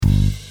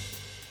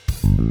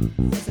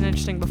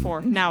interesting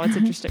before. Now it's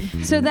interesting.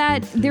 So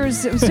that there's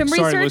some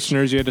research. Sorry,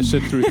 listeners, you had to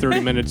sit through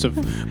 30 minutes of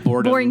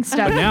boring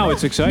stuff. But now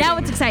it's exciting. Now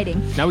it's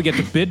exciting. Now we get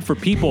to bid for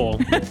people.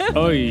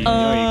 Oy,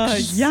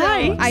 yikes.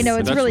 Yikes. I know,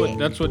 it's That's really...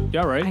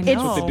 yeah, right? I That's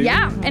know. what they do.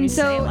 Yeah, and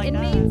so like it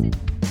that. means...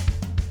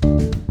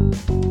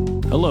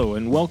 Hello,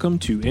 and welcome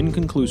to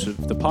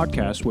Inconclusive, the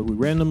podcast where we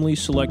randomly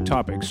select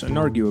topics and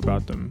argue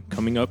about them.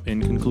 Coming up,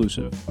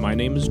 Inconclusive. My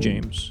name is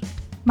James.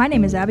 My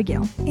name is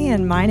Abigail.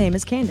 And my name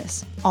is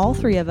Candace. All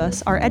three of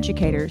us are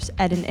educators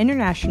at an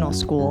international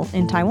school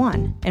in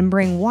Taiwan and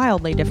bring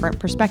wildly different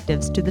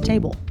perspectives to the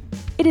table.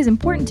 It is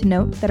important to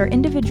note that our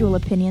individual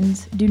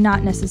opinions do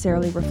not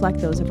necessarily reflect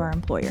those of our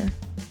employer.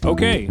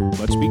 Okay,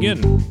 let's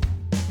begin.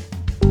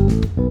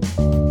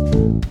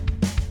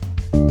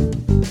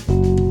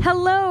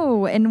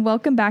 Hello, and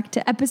welcome back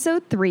to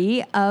episode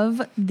 3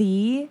 of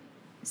the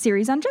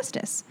series on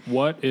justice.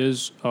 What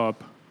is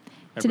up,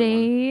 everyone?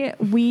 Today,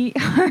 we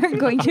are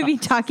going to be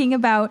talking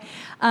about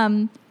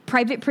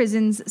private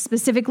prisons,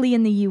 specifically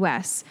in the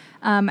U.S.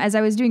 As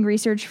I was doing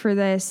research for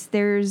this,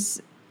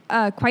 there's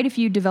quite a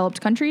few developed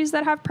countries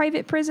that have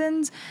private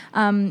prisons,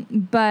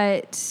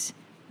 but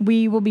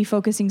we will be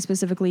focusing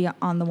specifically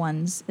on the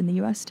ones in the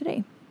U.S.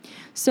 today.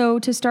 So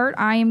to start,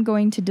 I am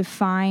going to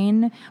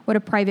define what a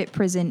private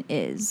prison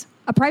is.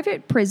 A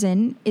private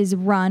prison is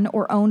run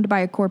or owned by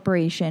a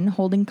corporation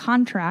holding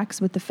contracts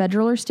with the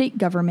federal or state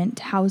government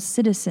to house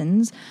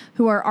citizens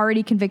who are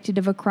already convicted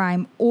of a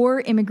crime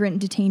or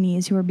immigrant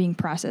detainees who are being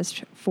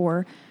processed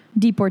for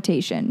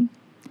deportation.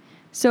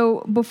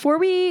 So before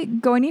we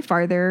go any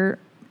farther,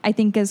 I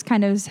think as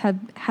kind of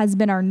has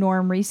been our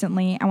norm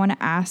recently, I want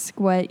to ask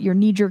what your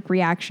knee-jerk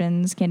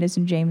reactions, Candace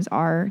and James,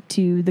 are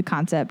to the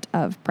concept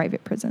of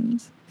private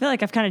prisons. I feel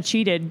like I've kind of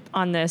cheated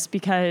on this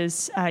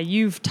because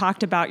you've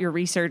talked about your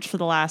research for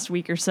the last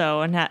week or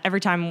so, and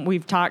every time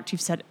we've talked, you've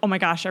said, oh my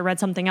gosh, I read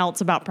something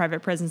else about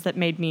private prisons that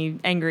made me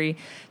angry.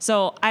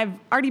 So I've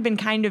already been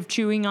kind of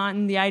chewing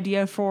on the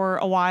idea for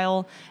a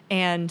while,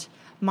 and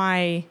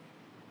my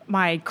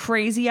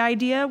crazy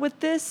idea with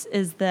this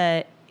is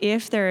that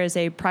if there is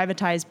a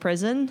privatized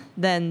prison,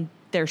 then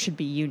there should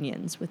be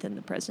unions within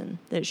the prison,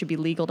 that it should be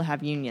legal to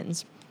have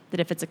unions,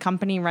 that if it's a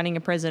company running a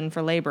prison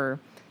for labor,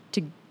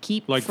 to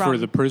keep for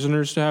the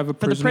prisoners to have a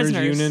prisoners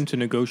union to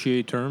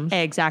negotiate terms?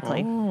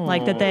 Exactly. Oh.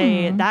 Like that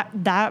they,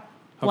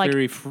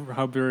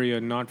 How very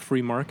not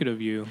free market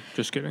of you.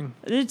 Just kidding.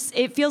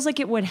 It feels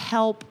like it would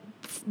help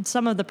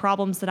some of the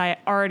problems that I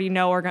already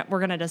know we're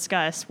going to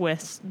discuss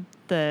with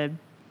the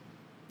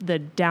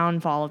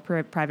downfall of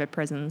private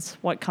prisons,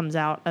 what comes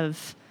out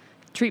of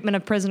treatment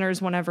of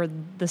prisoners whenever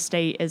the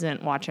state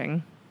isn't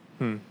watching.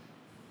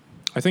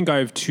 I think I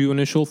have two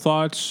initial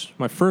thoughts.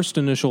 My first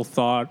initial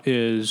thought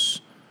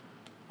is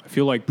I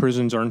feel like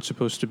prisons aren't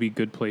supposed to be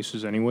good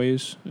places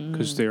anyways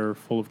because they're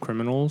full of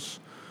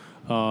criminals.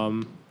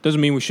 Doesn't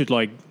mean we should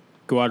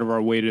go out of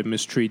our way to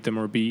mistreat them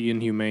or be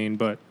inhumane,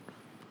 but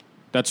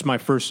that's my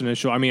first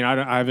initial. I mean,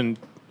 I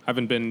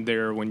haven't been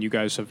there when you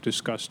guys have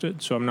discussed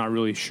it, so I'm not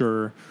really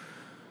sure.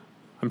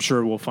 I'm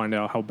sure we'll find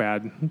out how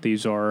bad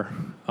these are.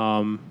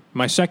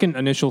 My second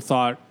initial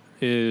thought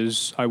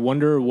is I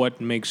wonder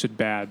what makes it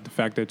bad, the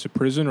fact that it's a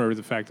prison or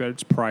the fact that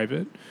it's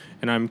private.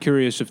 And I'm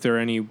curious if there are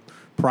any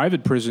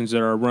private prisons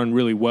that are run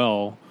really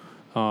well.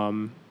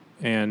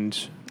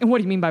 And what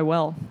do you mean by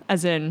well?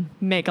 As in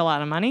make a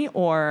lot of money,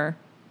 or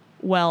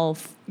well,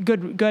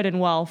 good and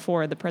well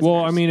for the prisoners?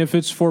 Well, I mean, if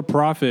it's for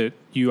profit,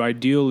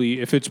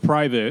 if it's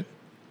private,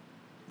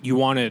 you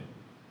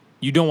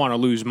don't want to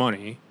lose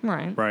money.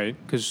 Right?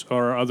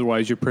 Or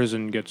otherwise your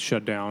prison gets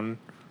shut down,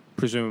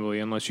 presumably,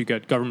 unless you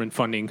get government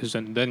funding, because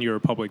then you're a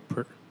public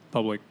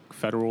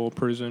federal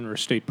prison or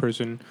state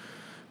prison.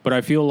 But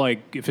I feel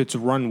like if it's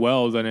run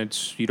well, then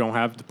you don't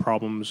have the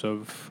problems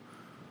of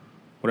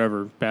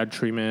whatever bad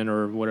treatment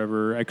or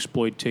whatever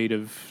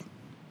exploitative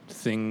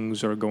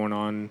things are going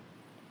on.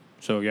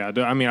 So yeah,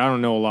 I mean, I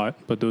don't know a lot,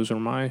 but those are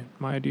my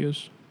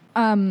ideas.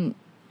 Something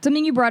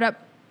you brought up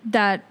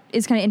that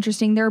is kind of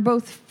interesting. There are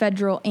both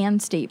federal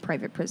and state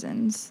private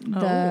prisons.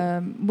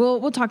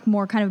 We'll talk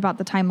more kind of about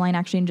the timeline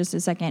actually in just a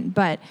second.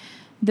 But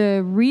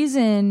the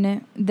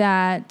reason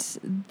that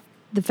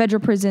the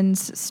federal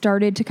prisons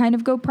started to kind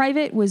of go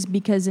private was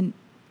because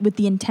with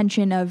the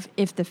intention of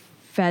if the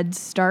feds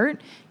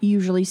start,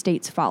 usually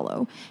states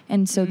follow.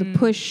 And so the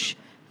push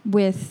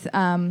with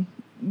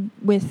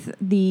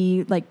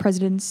the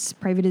president's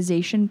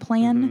privatization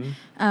plan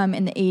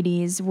in the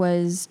 80s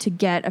was to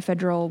get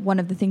one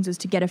of the things was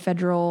to get a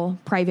federal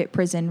private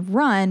prison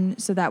run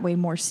so that way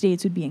more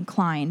states would be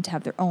inclined to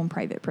have their own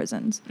private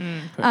prisons.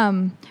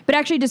 But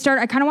actually to start,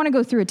 I kind of want to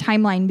go through a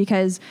timeline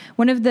because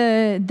one of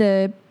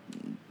the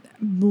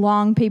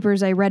long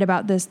papers I read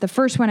about this, the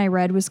first one I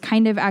read was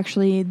kind of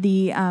actually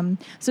the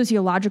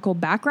sociological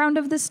background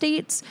of the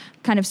states,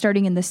 kind of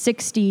starting in the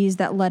 60s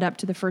that led up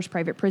to the first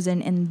private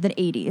prison in the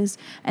 80s,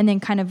 and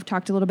then kind of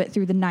talked a little bit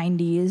through the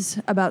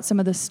 90s about some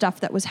of the stuff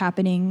that was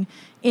happening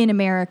in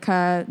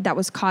America that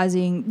was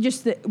causing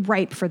just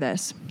ripe for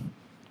this.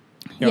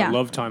 Yeah, I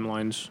love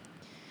timelines.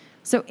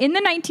 So in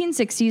the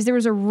 1960s, there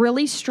was a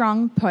really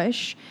strong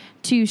push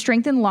to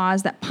strengthen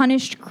laws that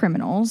punished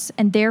criminals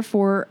and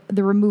therefore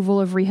the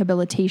removal of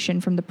rehabilitation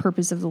from the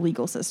purpose of the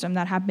legal system.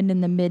 That happened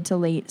in the mid to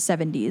late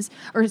 70s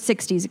or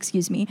 60s,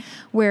 excuse me,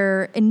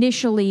 where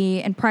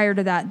initially and prior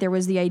to that, there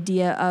was the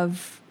idea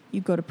of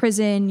you go to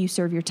prison, you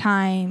serve your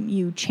time,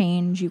 you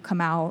change, you come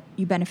out,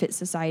 you benefit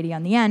society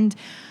on the end.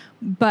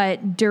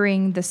 But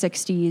during the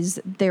 60s,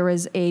 there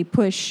was a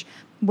push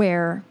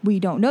where we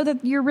don't know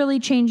that you're really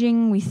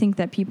changing. We think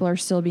that people are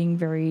still being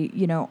very,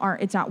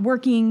 it's not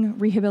working.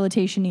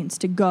 Rehabilitation needs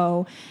to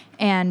go.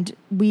 And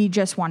we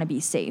just want to be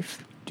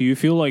safe. Do you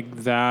feel like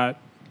that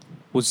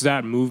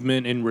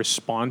movement in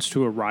response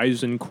to a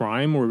rise in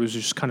crime, or was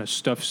just kind of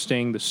stuff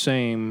staying the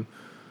same?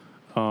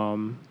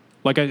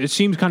 It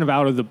seems kind of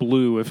out of the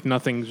blue if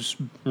nothing's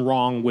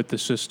wrong with the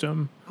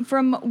system.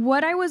 From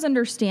what I was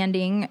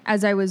understanding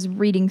as I was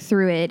reading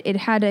through it, it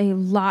had a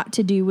lot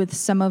to do with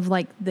some of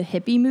the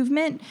hippie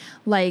movement.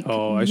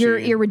 You're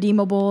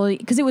irredeemable,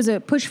 because it was a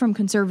push from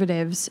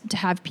conservatives to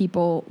have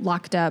people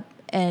locked up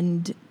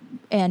and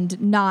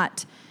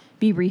not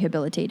be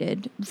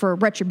rehabilitated for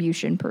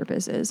retribution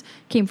purposes.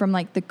 Came from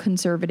the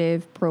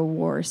conservative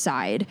pro-war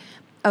side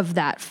of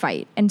that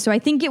fight. And so I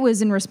think it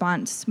was in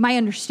response, my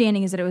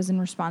understanding is that it was in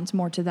response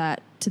more to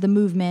the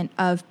movement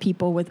of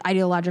people with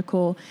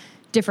ideological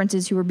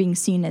differences who were being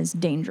seen as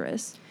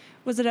dangerous.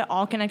 Was it at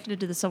all connected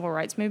to the civil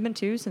rights movement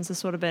too, since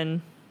this would have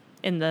been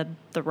in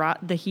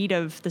the heat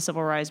of the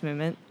civil rights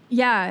movement?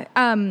 Yeah.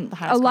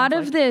 A lot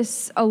of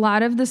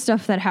the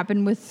stuff that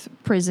happened with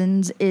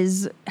prisons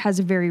has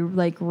a very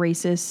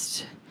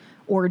racist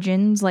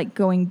origins,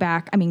 going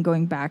back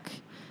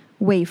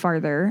way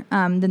farther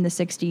than the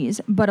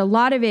 60s. But a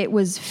lot of it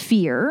was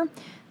fear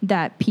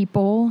that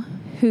people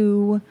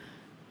who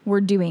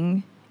were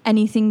doing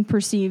anything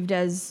perceived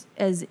as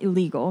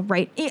illegal,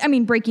 right? I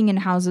mean, breaking in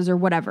houses or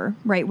whatever,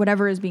 right?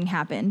 Whatever is being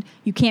happened,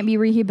 you can't be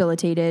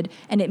rehabilitated,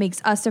 and it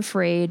makes us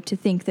afraid to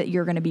think that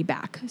you're going to be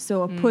back.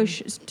 So a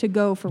push to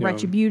go for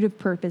retributive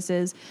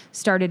purposes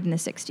started in the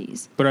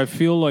 60s. But I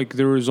feel like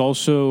there was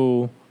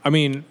also,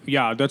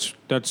 that's.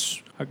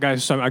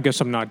 I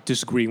guess I'm not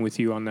disagreeing with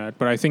you on that,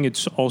 but I think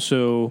it's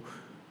also,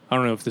 I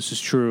don't know if this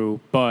is true,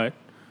 but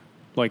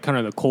kind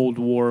of the Cold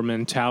War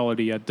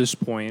mentality at this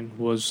point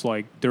was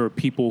there are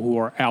people who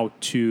are out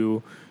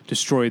to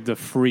destroy the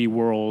free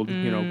world,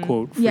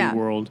 quote, free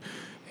world.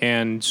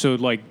 And so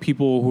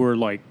people who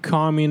are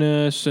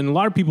communists, and a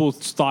lot of people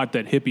thought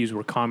that hippies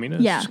were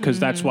communists because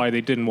that's why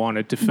they didn't want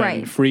to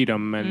defend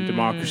freedom and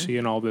democracy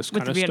and all this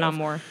kind of stuff. With the Vietnam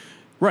War.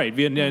 Right,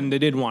 and they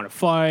didn't want to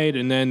fight,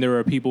 and then there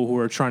are people who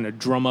are trying to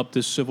drum up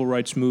this civil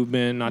rights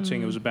movement, not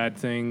saying it was a bad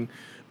thing,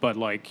 but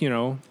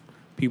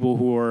people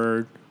who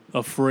are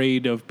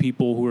afraid of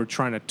people who are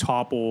trying to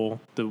topple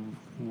the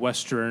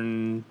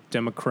Western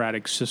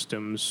democratic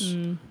systems.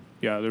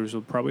 Yeah, there's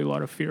probably a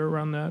lot of fear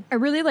around that. I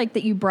really like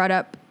that you brought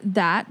up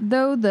that,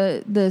 though,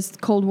 the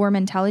Cold War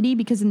mentality,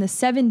 because in the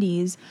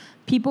 70s,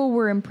 people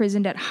were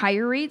imprisoned at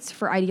higher rates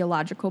for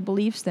ideological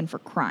beliefs than for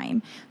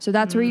crime. So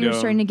that's where you're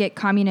starting to get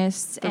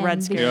communists and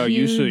Red Scare.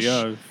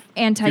 Yeah,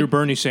 if you're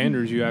Bernie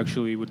Sanders, you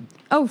actually would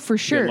for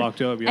sure. Get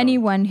locked up. Yeah.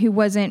 Anyone who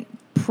wasn't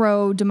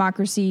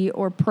pro-democracy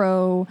or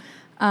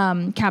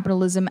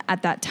capitalism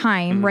at that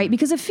time, right?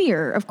 Because of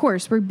fear, of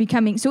course. It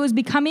was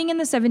becoming in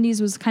the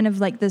 70s was kind of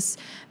this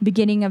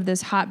beginning of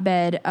this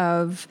hotbed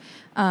of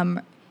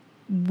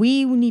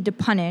we need to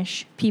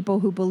punish people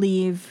who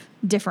believe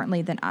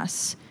differently than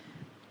us.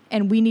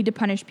 And we need to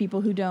punish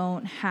people who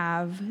don't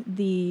have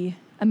the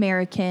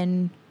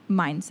American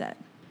mindset.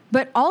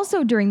 But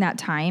also during that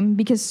time,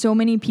 because so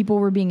many people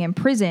were being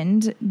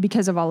imprisoned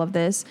because of all of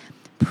this,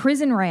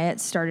 prison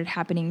riots started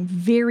happening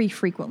very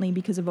frequently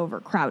because of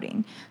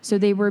overcrowding. So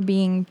they were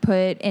being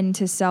put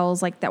into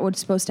cells that were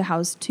supposed to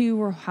house 2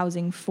 or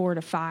housing 4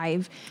 to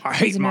 5 I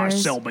prisoners. hate my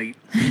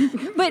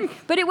cellmate.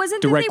 But it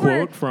wasn't direct that they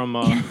were, quote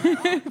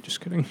from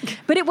just kidding.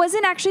 But it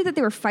wasn't actually that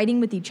they were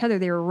fighting with each other.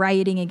 They were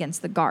rioting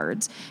against the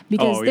guards,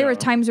 because there were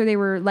times where they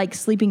were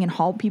sleeping in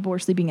people were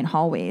sleeping in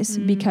hallways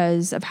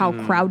because of how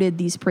crowded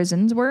these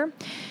prisons were.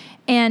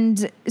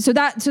 And so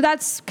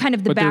that's kind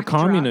of the backdrop. But they're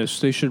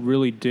communists. They should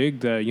really dig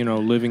that,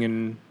 living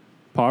in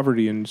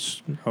poverty and...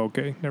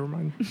 Okay, never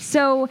mind.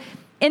 So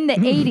in the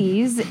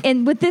 80s,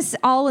 and with this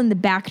all in the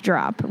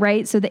backdrop,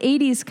 right? So the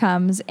 80s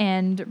comes,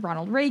 and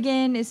Ronald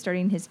Reagan is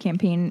starting his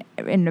campaign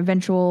and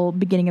eventual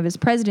beginning of his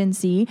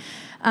presidency.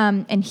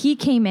 And he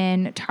came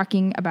in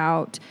talking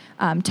about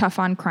tough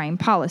on crime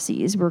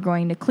policies. We're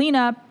going to clean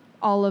up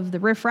all of the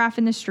riffraff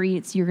in the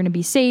streets. You're going to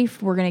be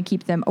safe. We're going to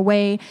keep them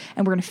away,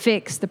 and we're going to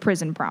fix the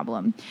prison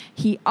problem.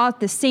 At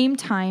the same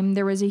time,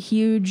 there was a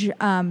huge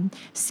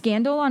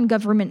scandal on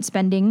government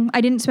spending.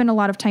 I didn't spend a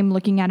lot of time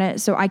looking at it,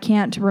 so I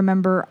can't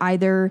remember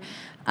either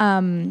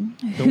Don't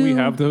we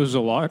have those a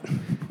lot?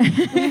 I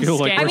feel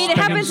like I we're mean, it spending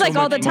happens so like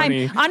all the much time.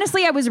 money.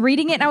 Honestly, I was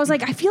reading it and I was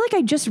like, I feel like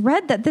I just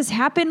read that this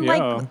happened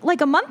Yeah.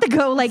 like a month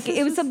ago. Like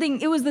it was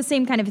something. It was the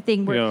same kind of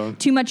thing where Yeah.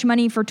 too much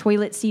money for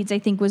toilet seats. I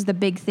think was the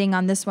big thing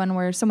on this one,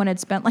 where someone had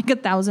spent like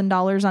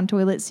 $1,000 on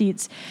toilet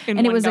seats, In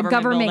and it one was a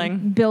government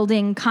government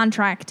building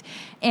contract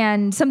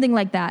and something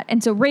like that.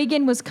 And so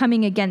Reagan was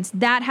coming against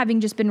that, having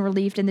just been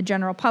relieved, and the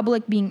general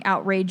public being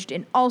outraged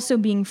and also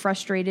being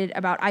frustrated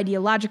about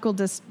ideological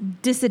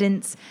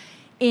dissidents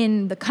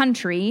in the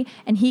country.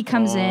 And he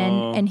comes in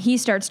and he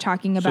starts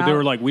talking about. So they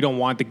were like, we don't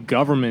want the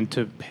government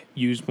to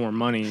use more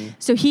money.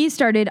 So he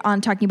started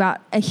on talking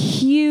about a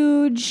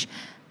huge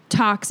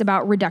talks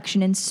about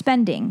reduction in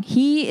spending.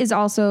 He is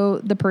also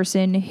the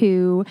person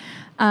who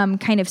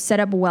kind of set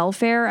up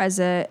welfare as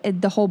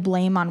the whole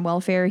blame on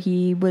welfare.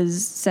 He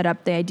was set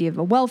up the idea of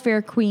a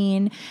welfare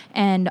queen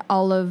and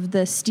all of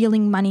the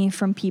stealing money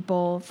from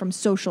people from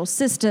social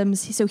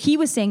systems. So he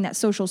was saying that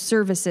social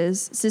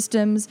services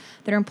systems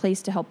that are in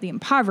place to help the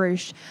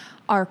impoverished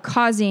are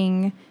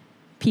causing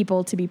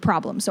people to be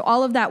problems. So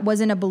all of that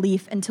wasn't a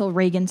belief until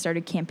Reagan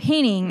started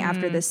campaigning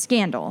after this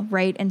scandal,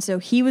 right? And so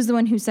he was the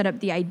one who set up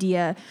the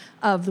idea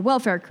of the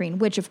welfare queen,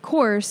 which of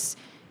course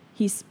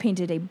he's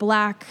painted a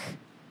black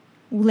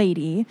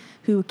lady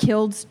who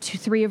killed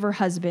 3 of her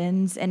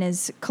husbands and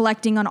is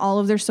collecting on all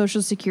of their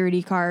social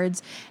security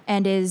cards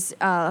and is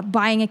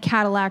buying a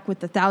Cadillac with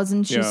the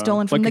thousands she's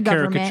stolen from like the a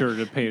government.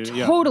 caricature to pay,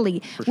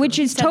 Totally, which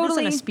is Said this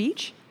totally in a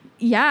speech.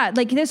 yeah,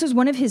 like this was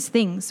one of his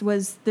things,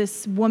 was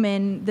this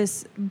woman,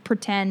 this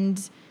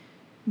pretend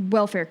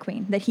welfare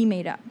queen that he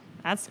made up.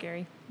 That's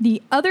scary.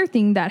 The other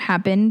thing that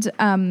happened,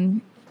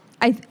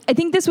 I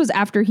think this was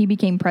after he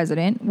became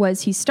president,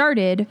 was he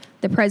started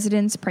the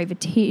President's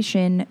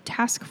Privatization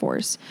Task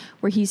Force,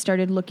 where he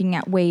started looking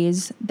at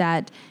ways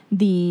that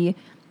the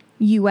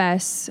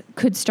U.S.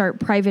 could start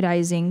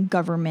privatizing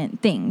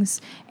government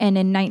things. And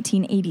in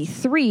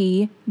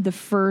 1983, the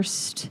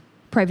first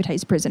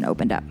privatized prison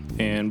opened up.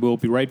 And we'll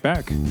be right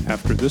back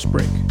after this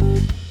break.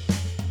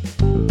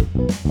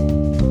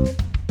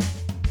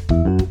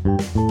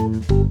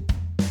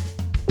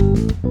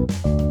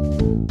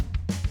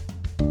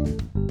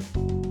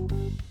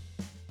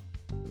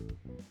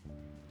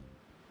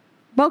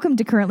 Welcome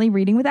to Currently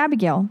Reading with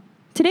Abigail.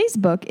 Today's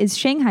book is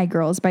Shanghai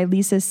Girls by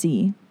Lisa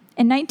C.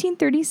 In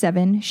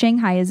 1937,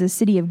 Shanghai is a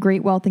city of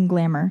great wealth and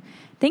glamour.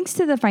 Thanks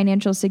to the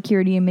financial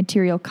security and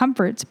material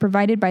comforts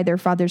provided by their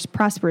father's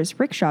prosperous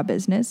rickshaw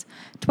business,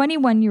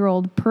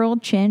 21-year-old Pearl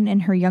Chin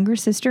and her younger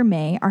sister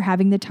May are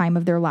having the time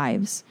of their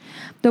lives.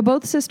 Though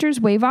both sisters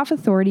wave off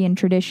authority and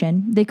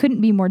tradition, they couldn't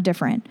be more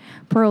different.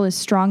 Pearl is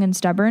strong and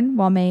stubborn,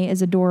 while May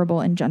is adorable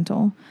and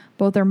gentle.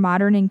 Both are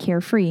modern and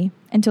carefree,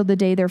 until the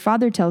day their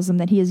father tells them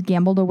that he has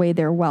gambled away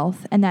their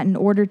wealth, and that in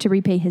order to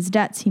repay his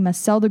debts, he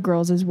must sell the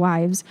girls as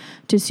wives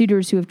to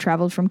suitors who have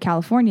traveled from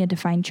California to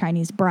find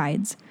Chinese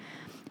brides.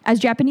 As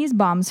Japanese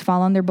bombs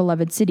fall on their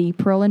beloved city,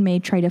 Pearl and May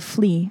try to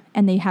flee,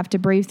 and they have to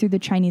brave through the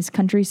Chinese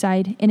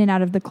countryside, in and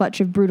out of the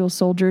clutch of brutal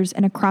soldiers,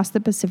 and across the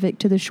Pacific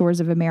to the shores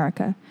of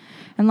America.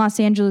 In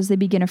Los Angeles, they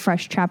begin a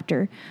fresh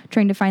chapter,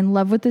 trying to find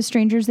love with the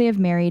strangers they have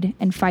married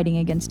and fighting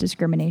against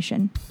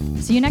discrimination.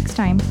 See you next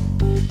time.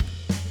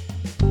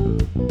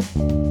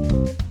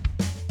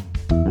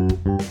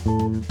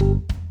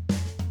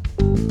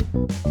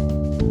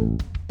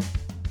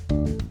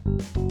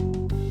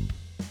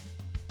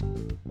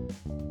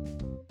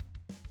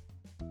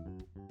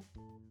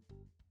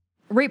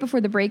 Right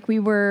before the break, we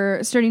were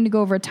starting to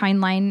go over a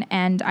timeline,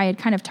 and I had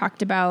kind of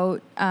talked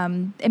about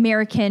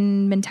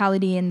American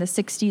mentality in the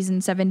 60s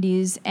and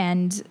 70s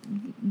and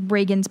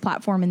Reagan's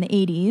platform in the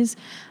 80s.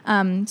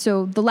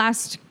 So the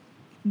last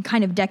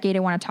kind of decade I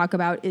want to talk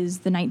about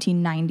is the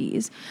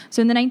 1990s.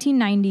 So in the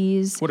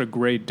 1990s... What a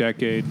great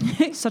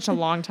decade. Such a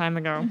long time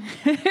ago.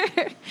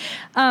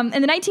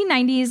 In the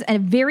 1990s, a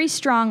very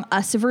strong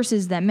us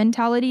versus them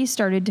mentality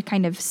started to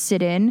kind of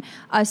sit in,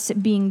 us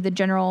being the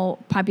general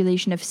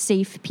population of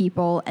safe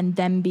people and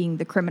them being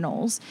the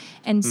criminals.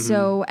 And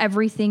so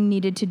everything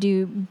needed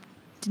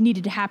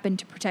to happen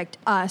to protect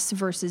us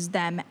versus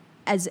them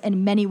as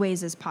in many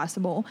ways as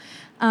possible.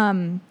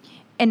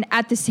 And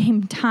at the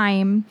same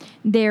time,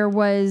 there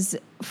was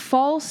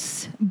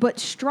false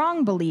but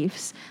strong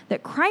beliefs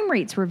that crime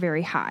rates were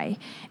very high,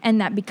 and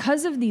that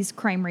because of these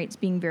crime rates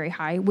being very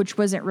high, which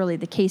wasn't really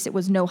the case, it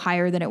was no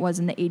higher than it was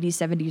in the 80s,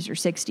 70s, or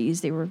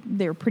 60s.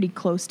 They were pretty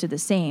close to the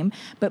same.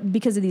 But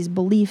because of these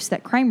beliefs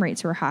that crime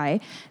rates were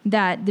high,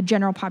 that the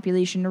general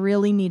population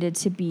really needed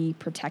to be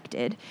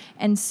protected.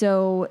 And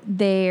so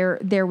there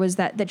was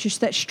that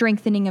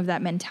strengthening of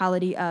that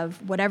mentality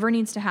of whatever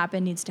needs to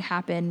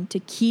happen to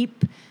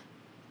keep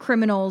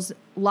criminals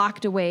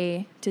locked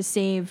away to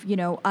save,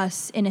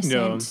 us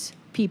innocent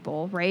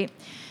people, right?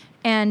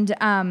 And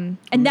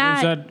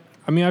that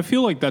I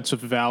feel like that's a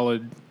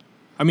valid.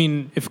 I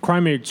mean, if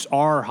crime rates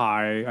are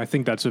high, I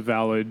think that's a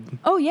valid.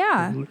 Oh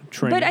yeah,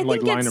 but I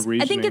think line of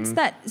reasoning. I think it's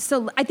that.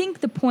 So I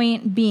think the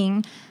point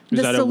being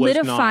the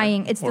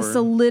solidifying. It's the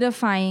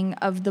solidifying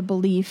of the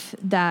belief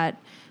that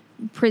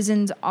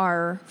prisons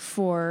are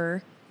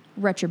for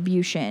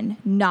retribution,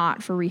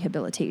 not for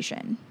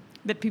rehabilitation.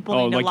 That people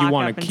need to like lock you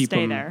want up to and keep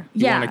stay them. there.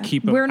 You Yeah, want to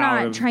keep them we're out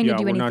not of, trying to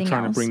do we're not anything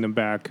trying else. to bring them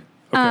back.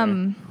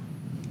 Okay.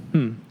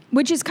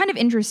 Which is kind of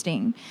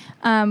interesting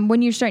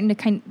when you're starting to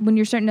kind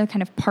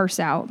of parse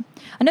out.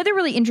 Another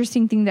really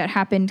interesting thing that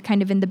happened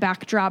kind of in the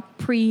backdrop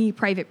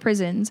pre-private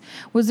prisons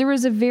was there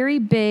was a very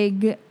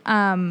big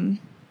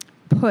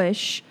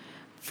push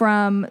for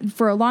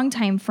a long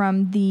time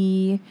from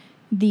the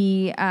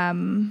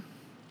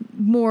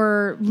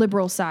more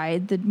liberal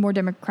side, the more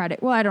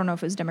democratic. Well, I don't know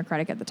if it was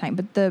democratic at the time,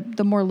 but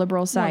the more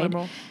liberal side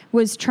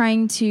was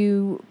trying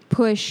to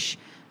push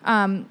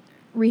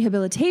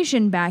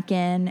rehabilitation back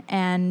in.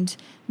 And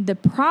the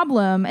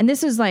problem, and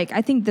this is like,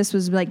 I think this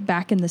was like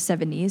back in the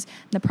 70s.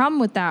 The problem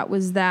with that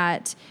was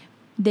that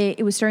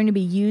it was starting to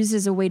be used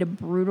as a way to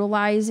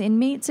brutalize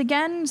inmates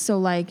again. So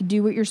like,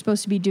 do what you're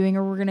supposed to be doing,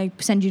 or we're going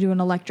to send you to an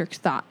electric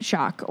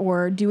shock,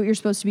 or do what you're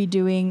supposed to be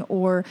doing,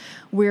 or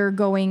we're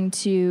going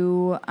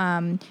to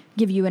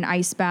give you an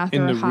ice bath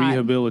in or a the hot.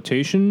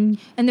 rehabilitation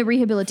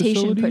Push.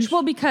 facilities?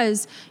 Well,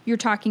 because you're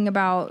talking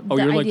about Oh,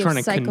 the you're like idea trying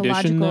of to condition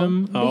psychological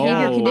them?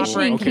 behavior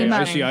conditioning okay. came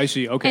up. I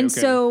see. Okay, and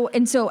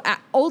okay. so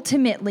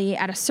ultimately,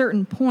 at a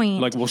certain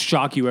point, Like, we'll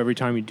shock you every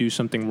time you do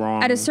something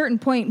wrong. at a certain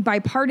point,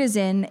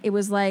 bipartisan, it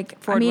was like,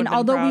 Ford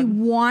although we proud.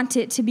 want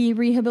it to be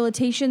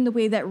rehabilitation, the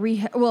way that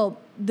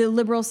the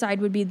liberal side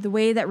would be the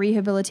way that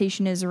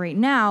rehabilitation is right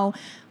now,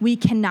 we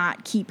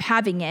cannot keep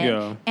having it.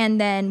 Yeah.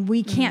 And then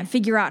we can't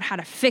figure out how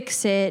to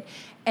fix it.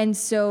 And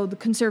so the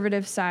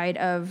conservative side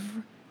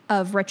of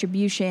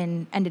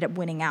retribution ended up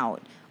winning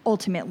out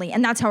ultimately.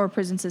 And that's how our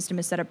prison system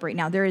is set up right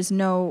now. There is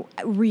no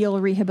real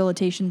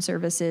rehabilitation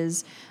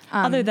services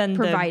Other than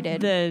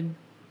provided.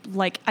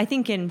 I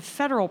think in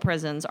federal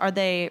prisons, are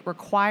they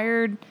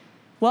required?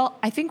 Well,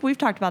 I think we've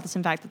talked about this,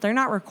 in fact, that they're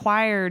not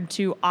required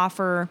to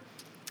offer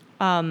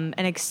an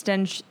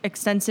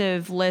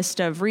extensive list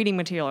of reading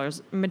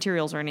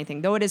materials or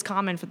anything, though it is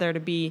common for there to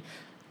be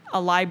a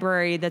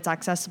library that's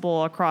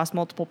accessible across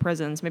multiple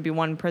prisons. Maybe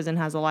one prison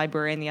has a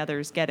library and the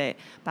others get it.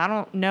 But I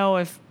don't know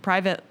if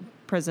private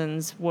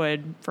prisons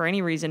would, for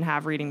any reason,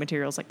 have reading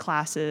materials like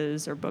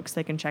classes or books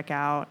they can check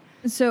out.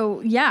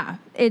 So yeah,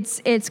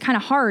 it's kind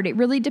of hard. It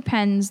really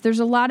depends. There's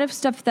a lot of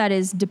stuff that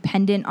is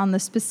dependent on the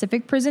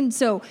specific prison.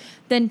 So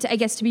then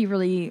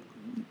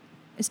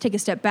let's take a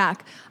step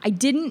back. I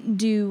didn't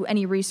do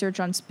any research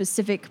on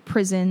specific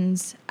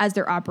prisons as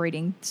they're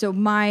operating. So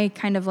my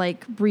kind of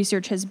like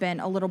research has been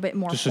a little bit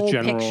more Just a whole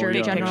general, picture,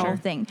 yeah, general picture.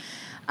 thing.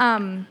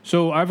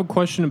 So I have a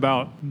question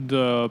about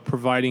the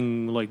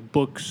providing like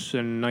books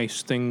and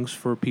nice things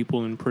for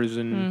people in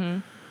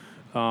prison.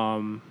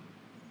 Kind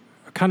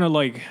of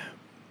like,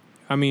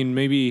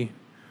 maybe,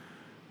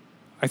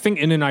 I think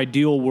in an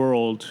ideal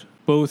world,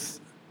 both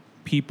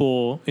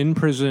people in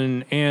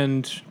prison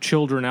and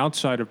children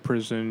outside of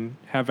prison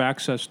have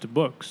access to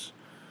books.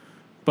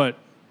 But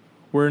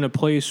we're in a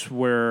place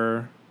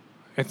where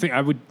I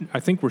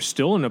think we're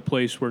still in a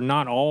place where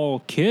not all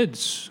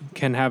kids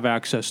can have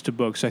access to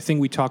books. I think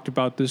we talked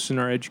about this in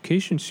our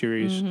education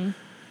series.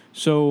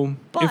 So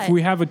if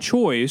we have a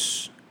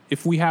choice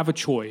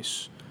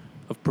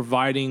of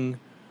providing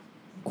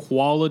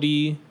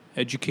quality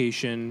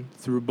education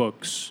through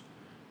books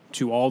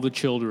to all the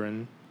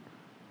children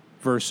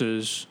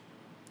versus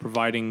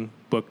providing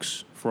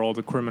books for all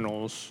the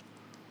criminals,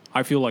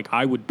 I feel like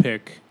I would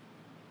pick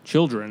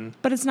children.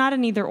 But it's not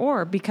an either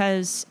or,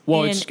 because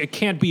it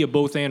can't be a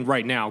both and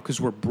right now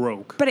because we're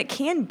broke. But it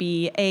can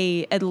be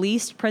at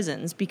least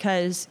prisons,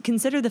 because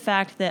consider the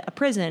fact that a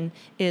prison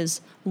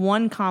is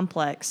one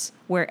complex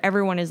where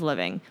everyone is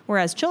living,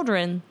 whereas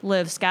children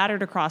live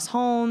scattered across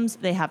homes.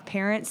 They have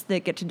parents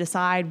that get to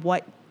decide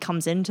what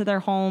comes into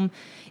their home.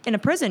 In a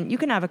prison, you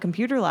can have a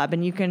computer lab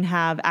and you can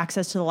have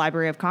access to the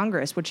Library of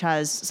Congress, which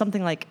has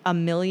something like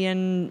 1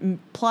 million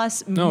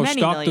plus, No,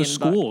 many stop million the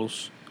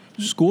schools.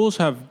 Schools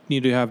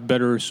need to have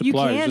better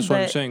supplies. That's what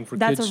I'm saying for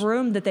kids. That's a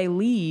room that they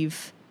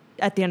leave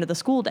at the end of the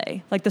school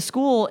day. Like, the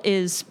school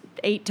is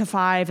 8 to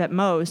 5 at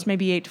most,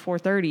 maybe 8 to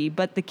 4:30,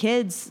 but the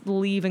kids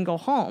leave and go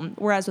home.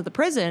 Whereas with the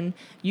prison,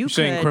 You're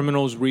saying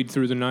criminals read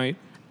through the night?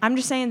 I'm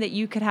just saying that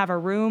you could have a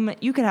room,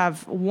 you could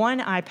have one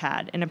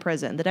iPad in a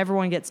prison that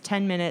everyone gets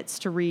 10 minutes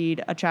to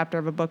read a chapter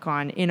of a book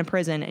on in a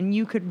prison, and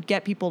you could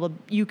give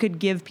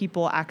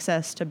people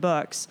access to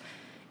books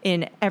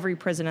in every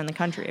prison in the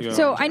country. Yeah.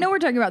 So I know we're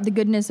talking about the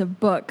goodness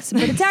of books,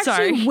 but it's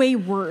actually way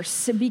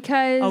worse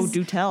because Oh,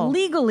 do tell.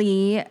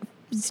 legally,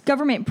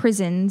 government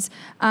prisons,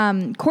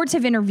 courts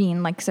have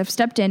intervened, like have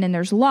stepped in, and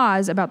there's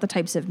laws about the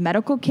types of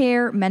medical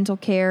care, mental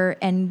care,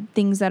 and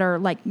things that are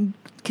like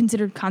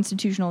considered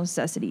constitutional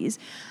necessities,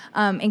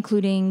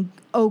 including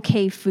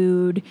okay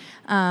food,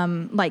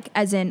 like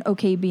as in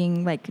okay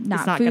being like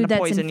not food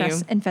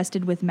that's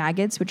infested with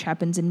maggots, which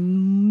happens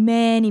in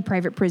many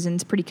private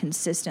prisons pretty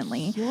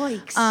consistently.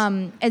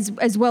 Yikes.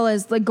 As well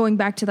as like going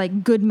back to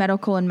like good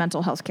medical and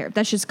mental health care.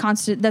 That's just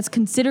that's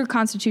considered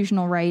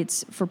constitutional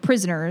rights for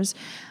prisoners.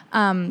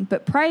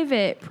 But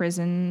private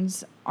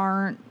prisons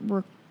aren't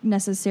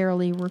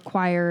necessarily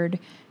required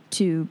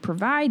to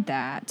provide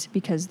that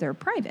because they're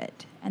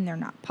private and they're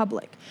not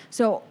public.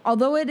 So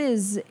although it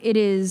is,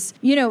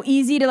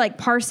 easy to like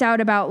parse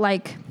out about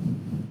like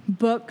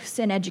books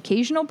and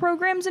educational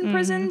programs in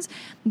prisons,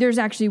 there's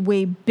actually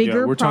way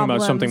bigger we're talking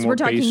problems. about something more we're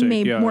talking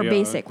basic. more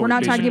basic. We're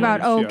not talking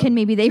about, can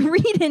maybe they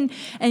read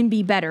and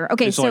be better.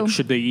 Okay, it's so like,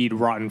 should they eat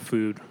rotten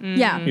food?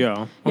 Yeah.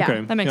 Yeah. Yeah,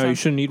 Okay. that makes You sense.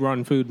 shouldn't eat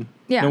rotten food.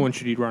 Yeah. No one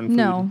should eat rotten food.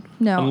 No.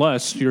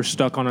 Unless you're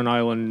stuck on an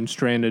island and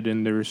stranded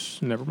and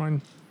never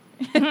mind.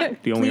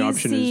 The only Please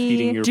option is see-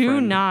 eating your Do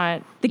friend.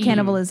 not the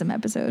cannibalism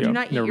episode. Yeah. do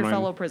not eat never your mind.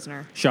 fellow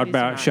prisoner. Shout Please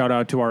do not.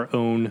 out to our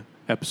own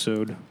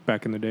episode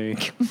back in the day.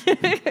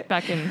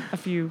 Back in a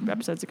few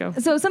episodes ago.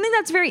 So something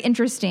that's very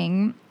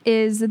interesting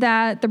is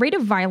that the rate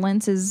of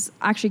violence is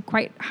actually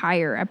quite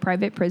higher at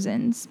private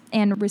prisons,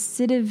 and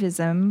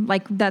recidivism,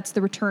 like that's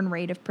the return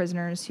rate of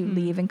prisoners who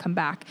leave and come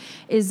back,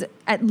 is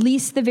at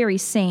least the very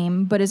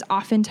same, but is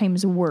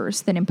oftentimes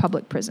worse than in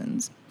public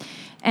prisons.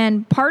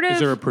 And part of Is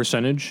there a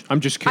percentage? I'm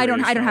just curious.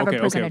 I don't have a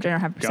percentage. I don't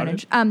have a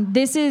percentage.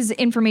 This is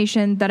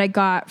information that I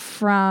got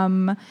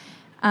from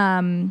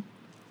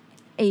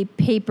a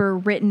paper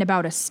written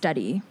about a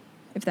study,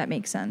 if that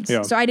makes sense.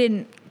 Yeah. So I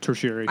didn't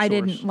Tertiary I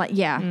source. didn't like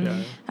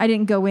Yeah. I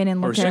didn't go in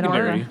and Or look at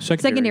secondary. all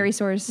Secondary.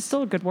 source. It's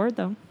still a good word,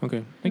 though.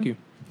 Okay. Thank you.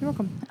 You're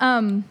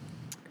welcome.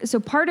 So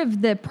part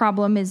of the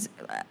problem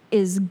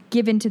is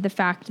given to the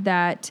fact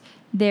that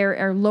there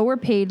are lower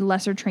paid,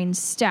 lesser trained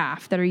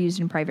staff that are used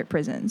in private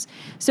prisons.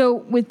 So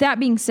with that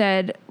being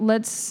said,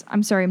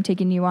 I'm sorry I'm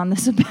taking you on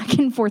this back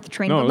and forth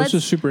train. No, but this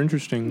is super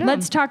interesting.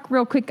 Let's talk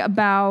real quick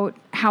about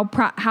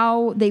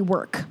how they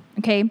work.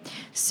 Okay,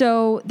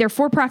 so they're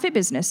for-profit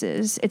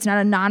businesses. It's not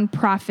a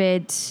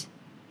non-profit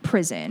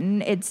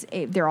prison.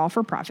 They're all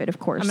for profit, of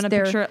course. I'm going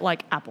to picture it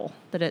like Apple,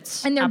 that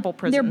it's and Apple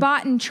prison. they're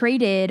bought and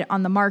traded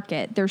on the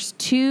market. There's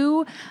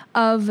two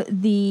of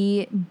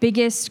the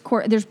biggest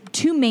there's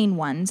two main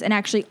ones, and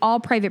actually all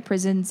private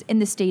prisons in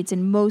the States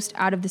and most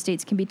out of the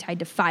States can be tied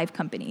to 5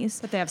 companies.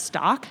 But they have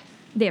stock?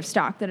 They have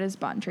stock that is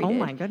bought and traded. Oh,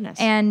 my goodness.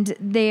 And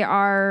they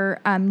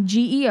are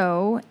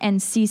GEO and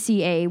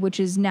CCA, which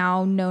is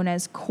now known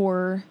as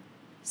CoreCiv,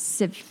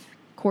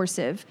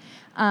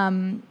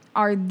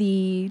 are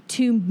the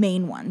two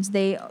main ones.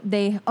 They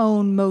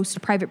own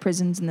most private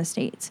prisons in the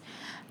States.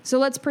 So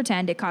let's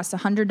pretend it costs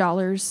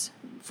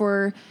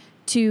 $100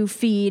 to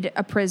feed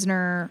a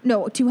prisoner.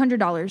 No,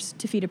 $200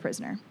 to feed a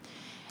prisoner.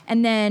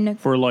 And then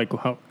For like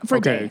how? For a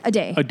okay.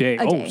 day. A day.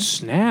 A Oh, day.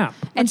 snap.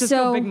 and Just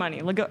so big money.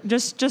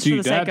 Just for Dude,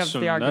 the sake that's of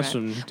some, the argument. that's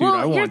some. Dude, well, I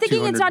you're want thinking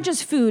it's 200. not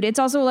just food; it's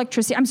also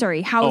electricity. I'm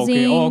sorry,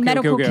 housing, okay,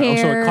 medical okay. care.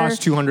 Oh, so it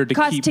costs $200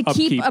 to keep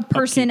keep a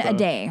person upkeep, a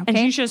day. And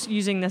Okay, she's just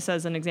using this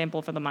as an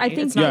example for the money. I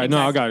think- It's not Yeah, no,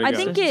 I exact- got it. I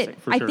yeah. think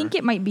For I sure. think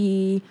it might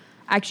be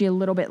actually a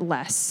little bit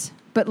less,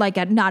 but like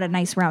not a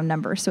nice round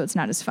number, so it's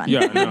not as fun.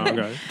 Yeah, no, I got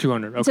it.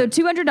 200. Okay. So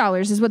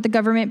 $200 is what the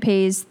government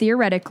pays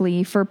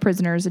theoretically for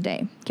prisoners a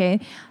day. Okay,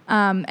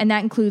 and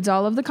that includes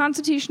all of the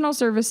constitutional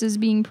services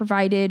being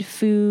provided: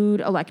 food,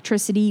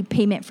 electricity,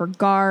 payment for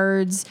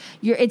guards.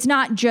 It's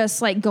not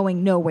just like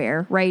going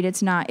nowhere, right?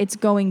 It's not. It's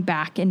going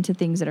back into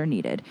things that are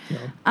needed.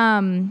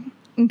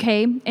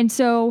 Okay, and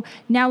so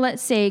now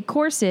let's say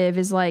CoreCiv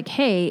is like,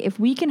 hey, if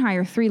we can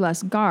hire 3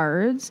 less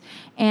guards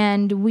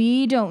and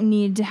we don't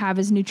need to have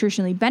as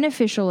nutritionally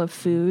beneficial of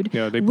food,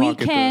 Yeah, they we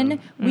pocket can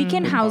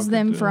the- house pocket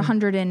them the- for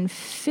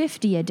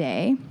 $150 a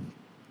day.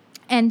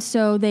 And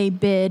so they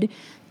bid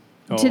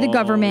to the Oh,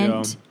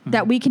 government yeah.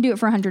 that we can do it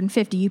for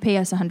 150. You pay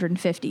us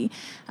 150,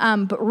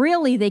 but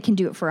really they can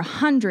do it for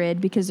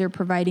 100 because they're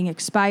providing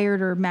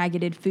expired or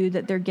maggoted food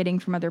that they're getting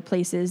from other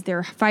places.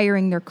 They're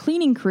firing their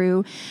cleaning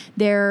crew.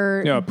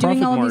 They're Yeah, doing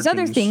profit all of these other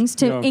margins. things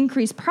to Yeah.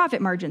 increase profit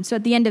margins. So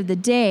at the end of the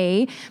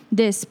day,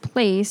 this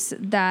place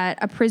that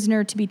a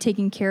prisoner to be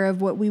taken care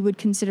of, what we would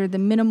consider the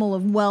minimal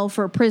of well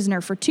for a prisoner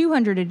for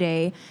 200 a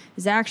day,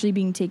 is actually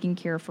being taken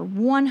care of for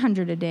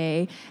 100 a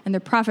day, and their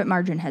profit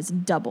margin has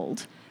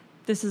doubled.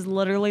 This is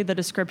literally the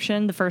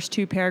description, the first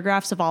 2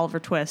 paragraphs of Oliver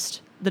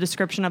Twist, the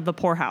description of the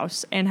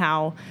poorhouse and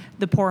how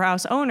the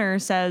poorhouse owner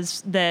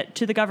says that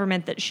to the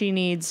government that she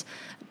needs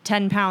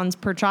 10 pounds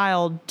per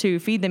child to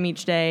feed them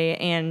each day,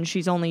 and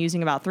she's only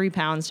using about 3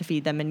 pounds to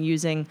feed them and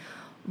using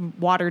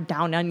watered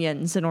down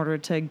onions in order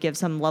to give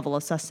some level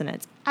of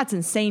sustenance. That's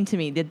insane to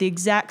me that the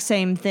exact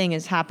same thing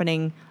is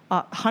happening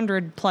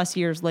 100 plus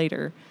years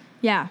later.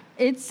 Yeah,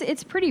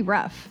 it's pretty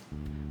rough.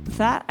 With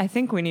that, I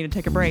think we need to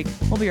take a break.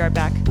 We'll be right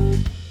back.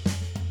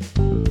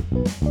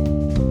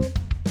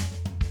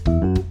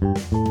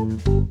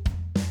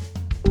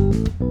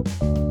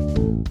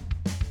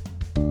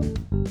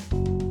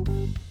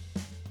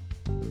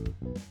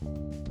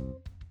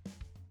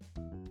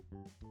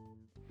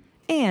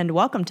 And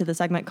welcome to the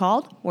segment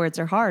called Words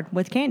Are Hard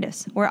with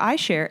Candace, where I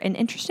share an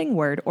interesting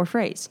word or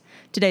phrase.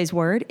 Today's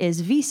word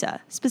is visa,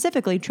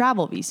 specifically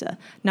travel visa,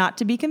 not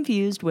to be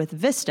confused with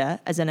vista,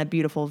 as in a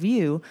beautiful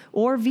view,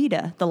 or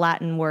vita, the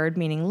Latin word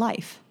meaning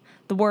life.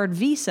 The word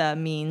visa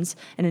means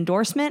an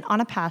endorsement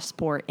on a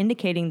passport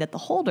indicating that the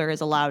holder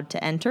is allowed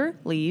to enter,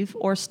 leave,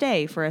 or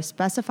stay for a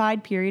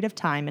specified period of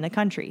time in a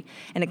country,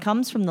 and it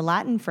comes from the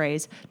Latin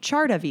phrase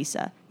charta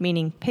visa,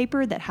 meaning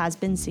paper that has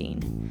been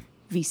seen.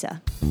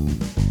 Visa.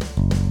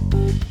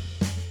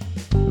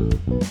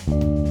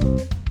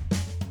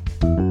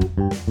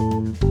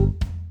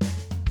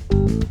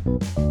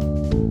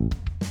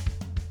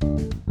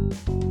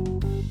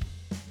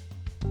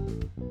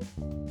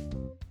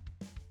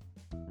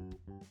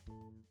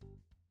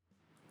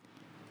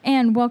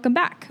 And welcome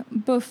back.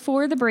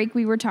 Before the break,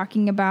 we were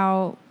talking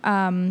about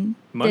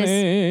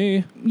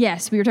Money.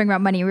 Yes, we were talking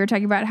about money. We were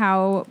talking about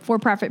how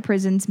for-profit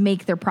prisons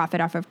make their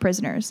profit off of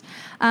prisoners.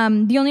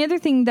 The only other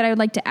thing that I would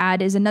like to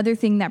add is another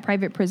thing that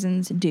private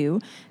prisons do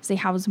is they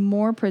house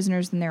more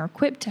prisoners than they're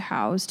equipped to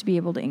house to be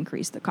able to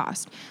increase the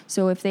cost.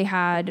 So if they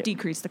had...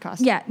 Decrease the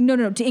cost. Yeah,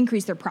 no, to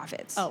increase their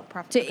profits. Oh,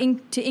 profit.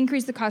 To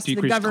increase the cost to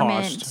the Decrease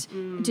government. cost.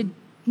 To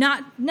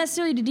not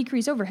necessarily to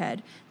decrease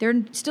overhead.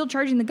 They're still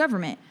charging the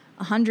government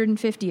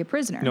 $150 a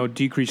prisoner. No,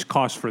 decreased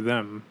cost for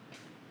them.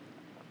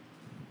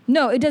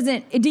 No, it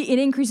doesn't. It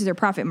increases their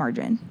profit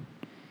margin.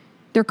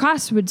 Their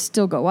costs would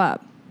still go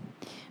up,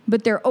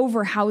 but they're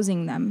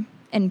overhousing them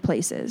in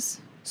places.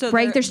 So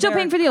right? They're still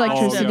paying for the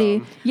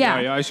electricity.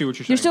 Yeah, I see what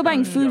you're saying. You're still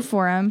buying food Yep.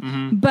 for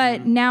them,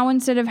 but now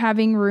instead of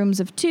having rooms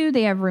of 2,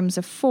 they have rooms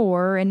of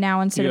 4, and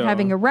now instead of Yeah.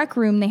 having a rec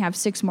room, they have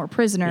 6 more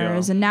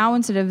prisoners, Yeah. and now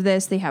instead of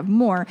this, they have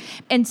more.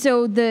 And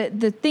so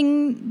the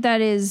thing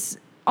that is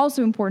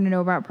also important to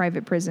know about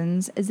private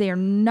prisons is they are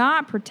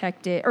not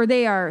protected, or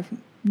they are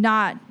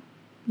not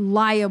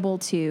liable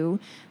to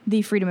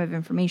the Freedom of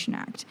Information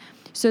Act.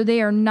 So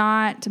they are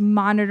not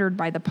monitored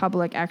by the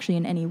public actually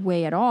in any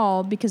way at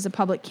all, because the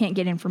public can't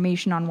get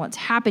information on what's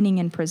happening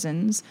in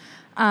prisons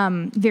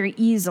very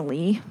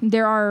easily.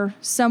 There are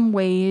some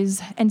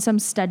ways and some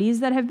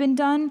studies that have been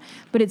done,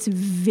 but it's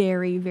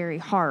very, very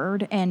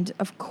hard. And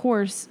of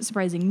course,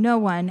 surprising no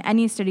one,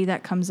 any study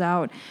that comes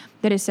out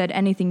that has said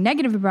anything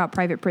negative about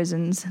private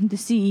prisons, the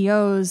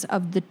CEOs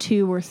of the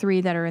 2 or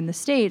 3 that are in the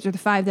States, or the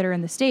 5 that are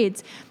in the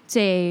States,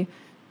 say,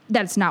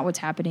 that's not what's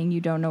happening.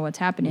 You don't know what's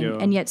happening. Yeah.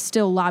 And yet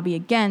still lobby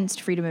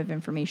against Freedom of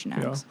Information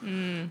Acts.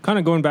 Yeah. Kind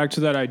of going back to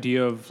that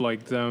idea of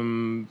like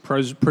them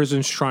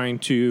prisons trying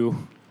to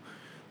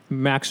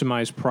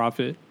maximize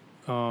profit.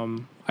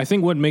 I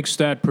think what makes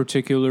that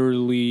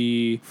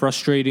particularly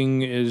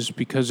frustrating is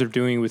because they're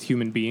doing it with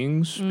human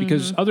beings.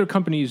 Because other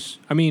companies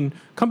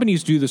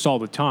do this all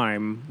the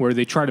time, where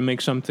they try to make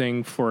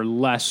something for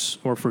less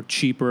or for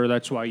cheaper.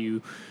 That's why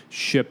you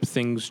ship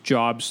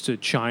jobs to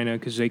China,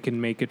 because they can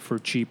make it for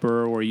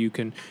cheaper. Or you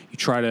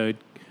try to,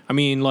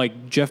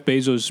 like Jeff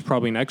Bezos is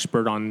probably an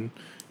expert on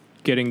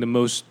getting the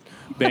most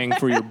bang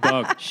for your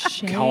buck.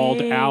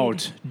 Called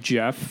out,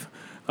 Jeff.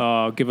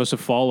 Give us a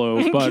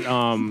follow. But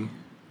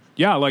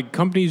yeah, like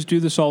companies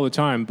do this all the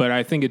time, but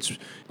I think it's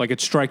like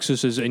it strikes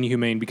us as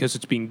inhumane because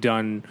it's being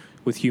done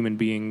with human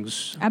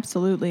beings.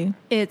 Absolutely.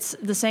 It's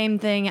the same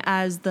thing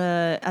as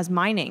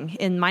mining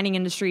in mining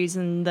industries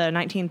in the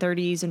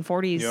 1930s and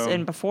 40s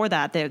and before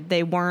that.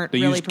 They weren't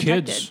really used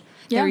protected. Kids.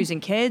 They were using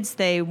kids.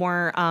 They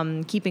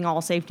weren't keeping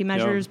all safety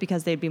measures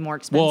because they'd be more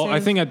expensive. Well, I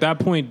think at that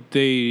point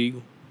they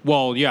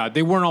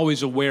weren't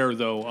always aware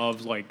though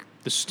of like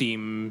the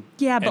steam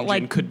engine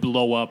like could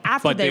blow up.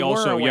 after but they were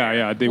also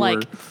aware, they like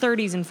were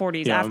 30s and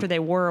 40s. Yeah. After they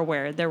were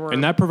aware, there were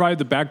and that provided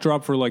the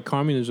backdrop for like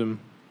communism,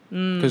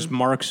 because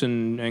Marx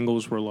and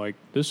Engels were like,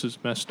 this is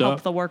messed help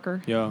up. the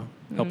worker. Yeah,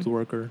 help the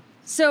worker.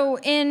 So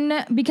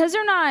because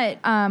they're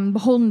not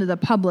beholden to the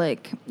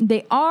public,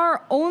 they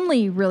are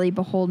only really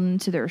beholden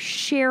to their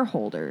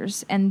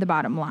shareholders and the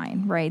bottom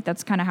line, right?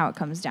 That's kind of how it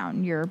comes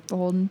down. You're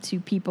beholden to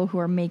people who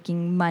are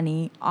making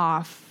money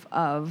off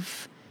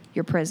of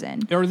your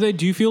prison.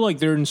 Do you feel like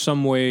they're in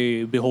some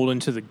way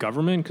beholden to the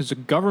government? Because the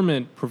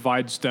government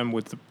provides them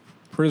with the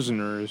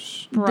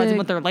prisoners. Provides them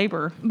with their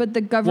labor. But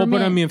the government...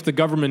 Well, but if the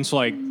government's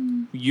like,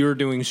 you're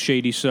doing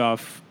shady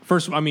stuff...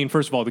 First of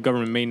all, the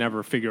government may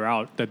never figure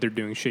out that they're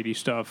doing shady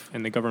stuff,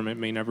 and the government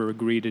may never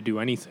agree to do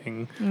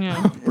anything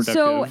productive.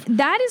 So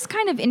that is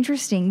kind of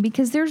interesting,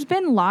 because there's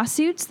been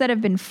lawsuits that have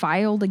been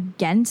filed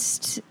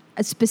against...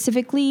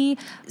 specifically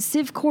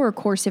Civcor or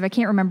CoreCiv, I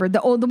can't remember.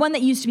 The one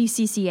that used to be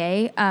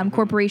CCA,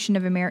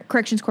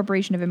 Corrections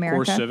Corporation of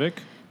America. CoreCivic?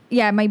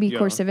 Yeah, it might be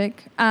CoreCivic.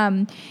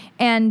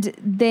 And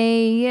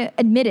they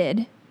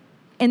admitted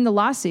in the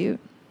lawsuit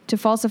to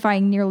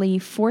falsifying nearly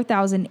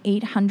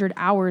 4,800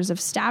 hours of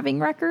stabbing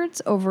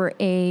records over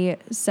a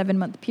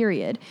 7-month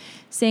period,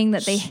 saying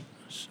that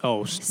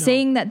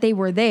they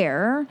were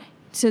there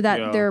so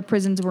that their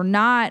prisons were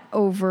not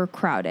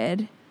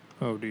overcrowed.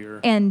 Oh dear.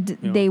 And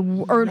they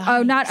were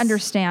not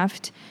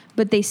understaffed,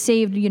 but they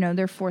saved,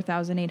 their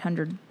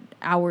 4,800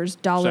 hours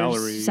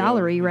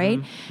salary, right?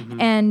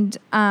 And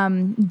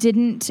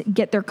didn't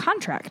get their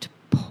contract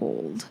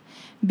pulled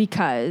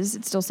because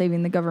it's still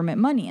saving the government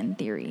money in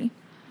theory.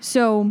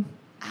 So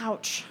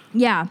Ouch.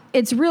 Yeah,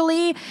 it's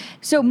really,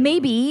 so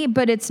maybe,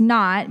 but it's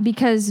not,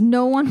 because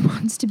no one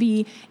wants to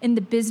be in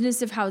the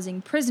business of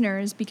housing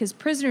prisoners, because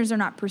prisoners are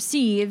not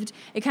perceived.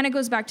 It kind of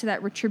goes back to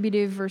that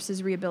retributive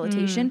versus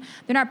rehabilitation.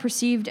 They're not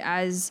perceived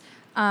as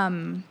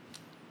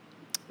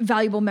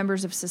valuable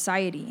members of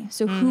society.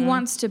 So who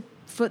wants to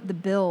foot the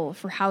bill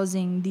for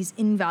housing these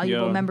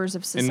invaluable members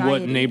of society? And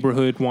what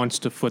neighborhood wants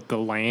to foot the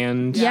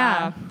land?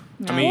 Yeah.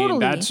 I mean, Totally.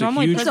 that's a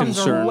Normally huge prisons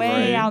concern, are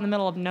way right? out in the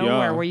middle of nowhere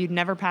Yeah. where you'd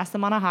never pass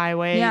them on a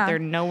highway. Yeah. They're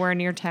nowhere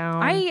near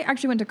town. I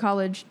actually went to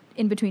college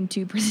in between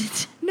two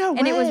prisons. No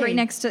And it was way. right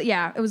next to,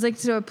 it was like,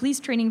 so a police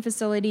training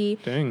facility.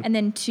 Dang. And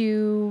then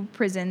two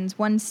prisons,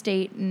 one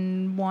state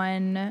and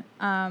one,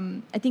 I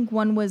think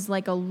one was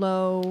like a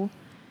low,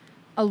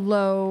 what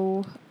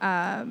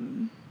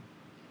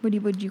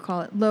would you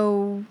call it?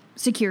 Low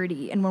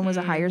security, and one was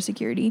a higher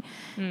security.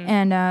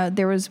 And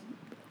there was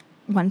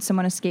once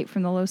someone escaped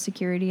from the low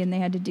security, and they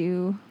had to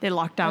do They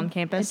locked down a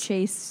campus.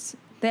 chase.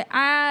 They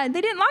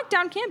didn't lock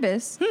down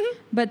campus,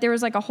 but there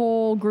was like a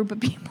whole group of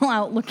people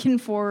out looking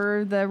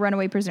for the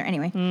runaway prisoner.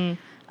 Anyway,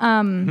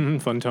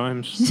 Fun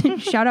times.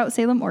 shout out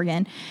Salem,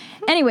 Oregon.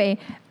 Anyway,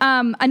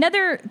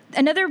 another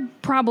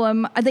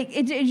problem. I think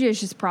it's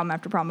just problem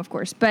after problem, of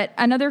course. But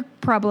another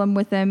problem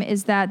with them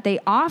is that they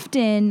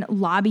often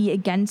lobby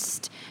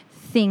against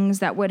things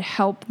that would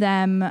help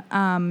them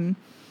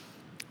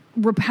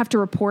have to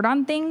report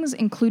on things,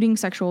 including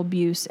sexual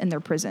abuse in their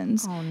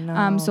prisons. Oh,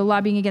 no. So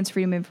lobbying against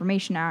Freedom of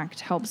Information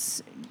Act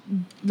helps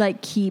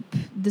like keep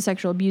the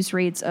sexual abuse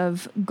rates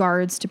of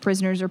guards to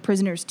prisoners or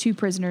prisoners to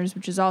prisoners,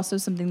 which is also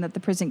something that the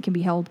prison can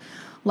be held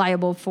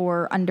liable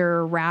for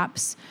under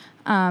wraps.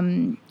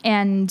 And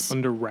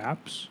Under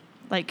wraps?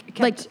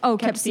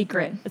 kept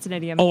secret. It's an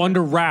idiom. Oh,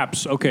 under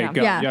wraps. Okay, Yeah. got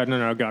it. Yeah. Yeah,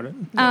 no, got it.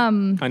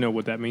 I know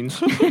what that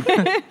means.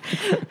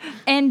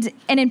 And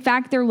in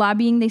fact, they're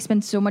lobbying. They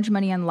spend so much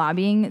money on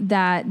lobbying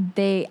that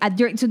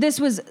so this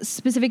was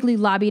specifically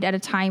lobbied at a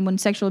time when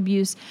sexual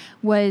abuse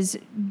was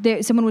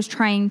there. Someone was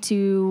trying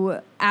to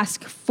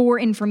ask for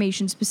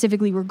information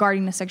specifically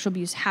regarding the sexual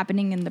abuse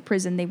happening in the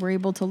prison. They were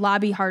able to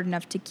lobby hard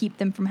enough to keep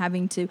them from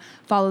having to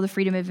follow the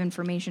Freedom of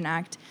Information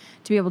Act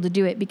to be able to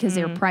do it because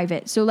they were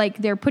private. So like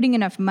they're putting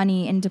enough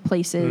money into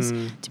places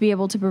to be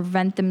able to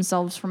prevent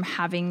themselves from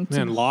having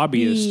to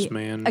Lobbyists, be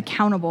man.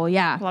 accountable.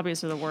 Yeah.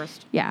 Lobbyists are the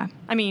worst. Yeah.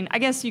 I mean, I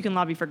guess you can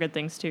lobby for good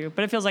things too,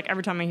 but it feels like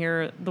every time I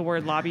hear the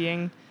word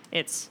lobbying,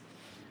 it's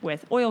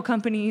with oil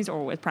companies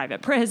or with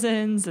private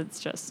prisons. It's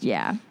just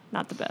Yeah.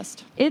 not the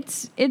best.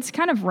 It's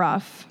kind of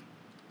rough.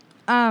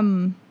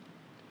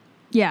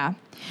 Yeah.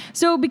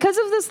 So because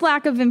of this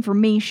lack of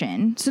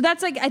information, so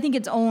that's like, I think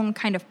its own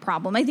kind of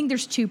problem. I think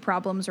there's two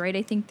problems, right?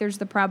 I think there's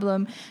the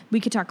problem, we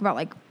could talk about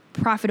like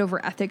profit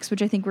over ethics,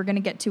 which I think we're going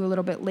to get to a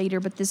little bit later.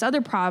 But this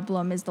other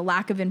problem is the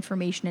lack of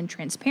information and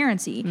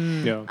transparency.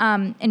 Yeah.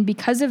 And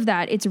because of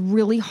that, it's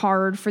really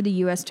hard for the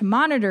U.S. to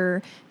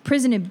monitor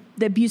the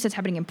abuse that's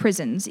happening in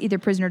prisons, either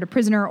prisoner to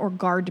prisoner or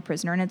guard to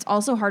prisoner. And it's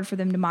also hard for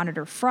them to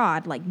monitor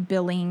fraud, like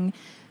billing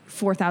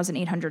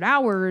 4,800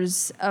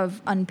 hours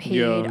of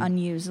unpaid,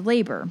 unused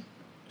labor.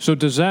 So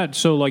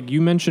like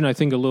you mentioned, I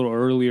think a little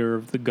earlier,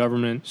 of the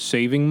government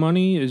saving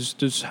money.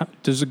 Does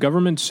the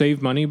government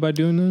save money by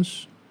doing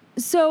this?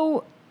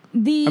 So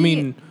I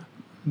mean,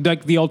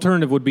 like the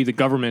alternative would be the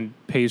government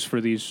pays for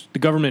these. The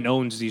government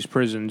owns these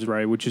prisons,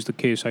 right? Which is the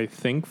case, I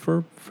think,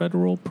 for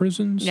federal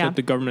prisons. Yeah. That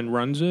the government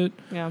runs it.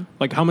 Yeah.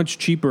 Like, how much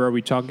cheaper are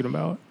we talking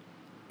about?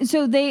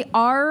 So they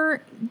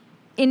are,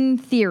 in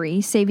theory,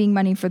 saving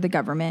money for the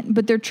government,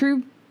 but their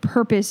true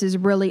purpose is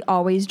really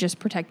always just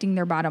protecting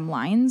their bottom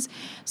lines.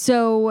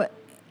 So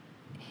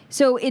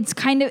it's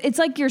it's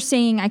like you're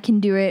saying I can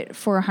do it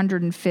for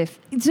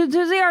 150. So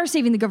they are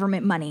saving the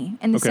government money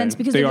in the sense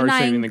because They they're are saving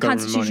denying the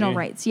government constitutional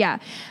money. rights. Yeah.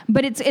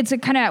 But it's a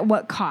kind of at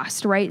what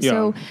cost, right? Yeah.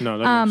 So No,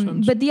 that makes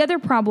sense. but the other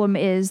problem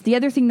is, the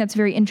other thing that's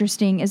very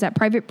interesting is that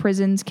private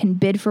prisons can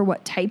bid for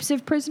what types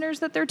of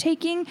prisoners that they're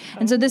taking.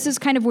 And so this is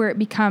kind of where it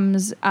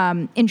becomes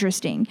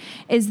interesting,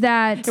 is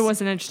that It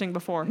wasn't interesting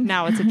before.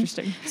 Now it's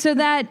interesting. so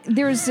that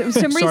there's some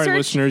Sorry, research.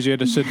 listeners, you had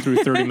to sit through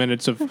 30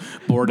 minutes of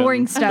boredom.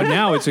 Boring stuff. But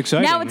now it's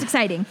exciting. Now it's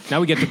exciting. Now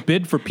we get to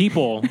bid for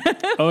people.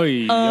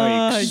 Oy,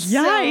 yikes.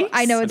 Yikes.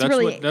 I know it's That's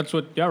really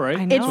yeah, right.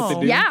 I That's know. what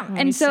they do. yeah, When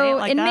you and say so it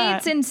like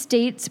inmates that. in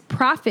states'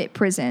 profit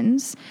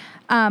prisons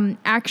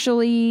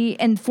actually,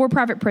 and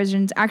for-profit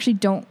prisons actually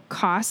don't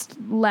cost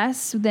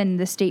less than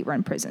the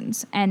state-run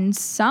prisons, and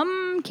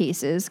some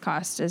cases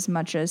cost as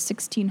much as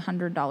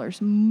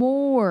 $1,600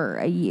 more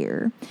a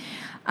year.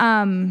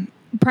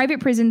 Private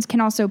prisons can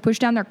also push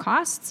down their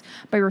costs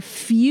by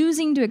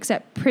refusing to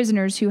accept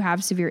prisoners who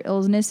have severe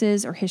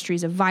illnesses or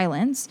histories of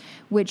violence,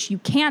 which you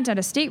can't at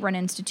a state-run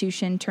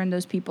institution turn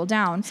those people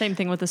down. Same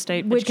thing with the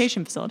state Which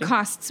education facility.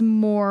 costs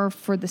more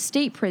for the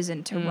state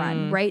prison to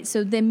run, right?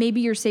 So then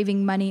maybe you're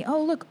saving money.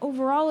 Oh, look,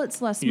 overall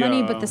it's less money,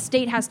 Yeah. but the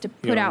state has to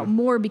put Yeah. out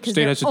more because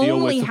State they're has to deal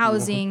only with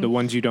housing the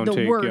ones you don't the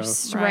take, yeah.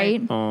 worst, right?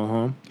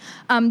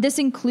 Right. This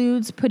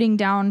includes putting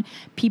down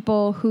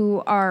people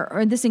who are,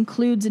 or this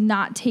includes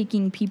not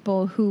taking people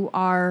people who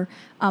are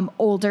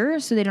older,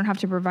 so they don't have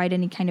to provide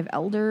any kind of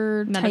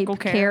elder Medical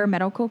type care.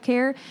 medical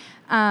care.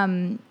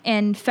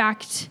 In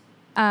fact,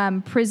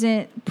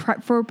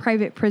 for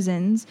private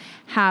prisons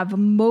have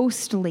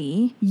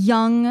mostly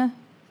young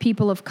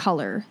people of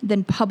color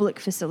than public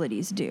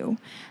facilities do,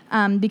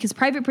 because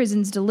private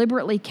prisons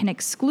deliberately can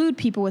exclude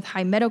people with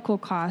high medical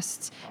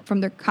costs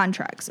from their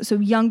contracts. So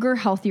younger,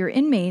 healthier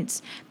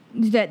inmates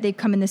that they've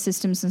come in the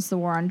system since the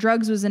war on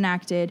drugs was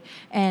enacted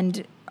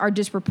and are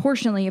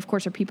disproportionately, of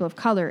course, are people of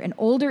color, and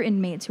older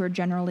inmates who are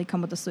generally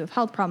come with a slew of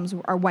health problems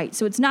are white.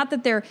 So it's not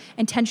that they're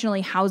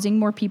intentionally housing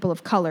more people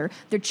of color.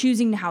 They're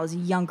choosing to house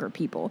younger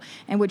people,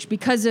 and which,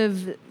 because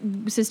of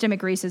systemic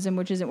racism,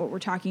 which isn't what we're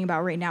talking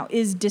about right now,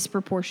 is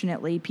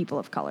disproportionately people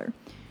of color.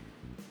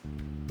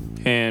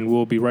 And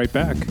we'll be right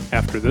back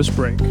after this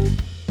break.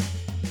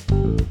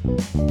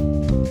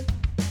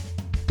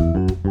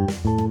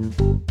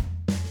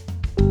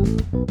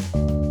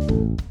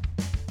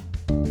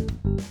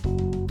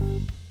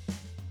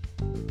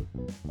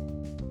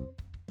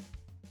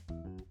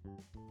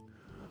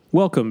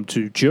 Welcome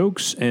to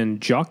Jokes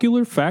and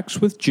Jocular Facts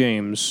with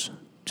James.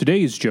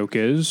 Today's joke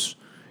is,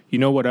 you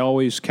know what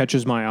always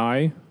catches my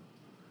eye?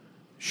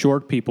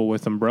 Short people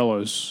with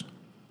umbrellas.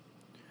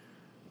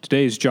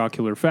 Today's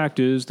jocular fact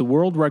is, the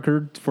world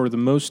record for the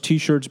most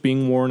t-shirts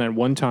being worn at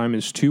one time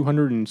is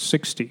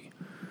 260.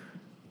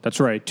 That's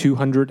right,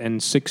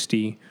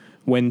 260.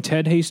 When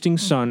Ted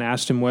Hastings' son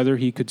asked him whether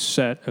he could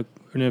set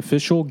an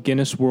official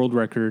Guinness World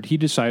Record, he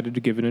decided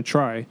to give it a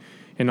try.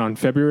 And on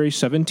February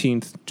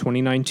 17th,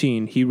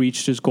 2019, he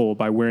reached his goal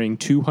by wearing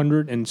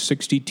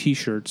 260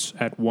 t-shirts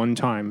at one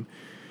time.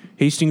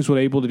 Hastings was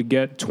able to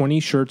get 20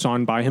 shirts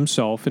on by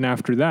himself, and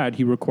after that,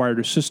 he required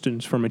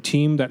assistance from a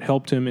team that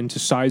helped him into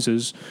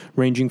sizes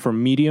ranging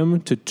from medium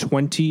to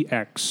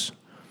 20X.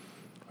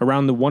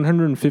 Around the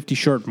 150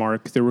 shirt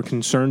mark, there were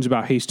concerns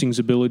about Hastings'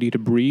 ability to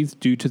breathe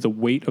due to the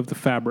weight of the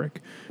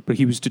fabric, but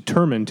he was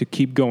determined to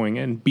keep going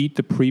and beat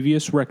the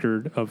previous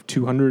record of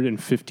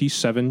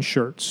 257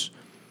 shirts.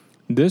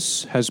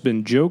 This has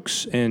been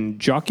Jokes and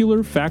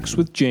Jocular Facts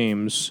with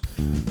James.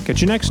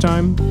 Catch you next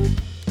time.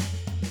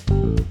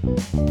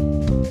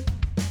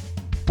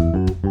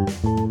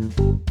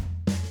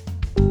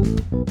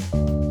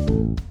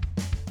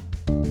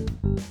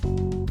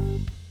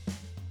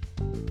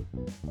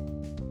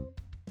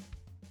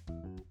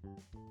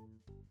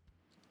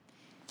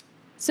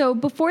 So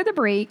before the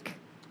break,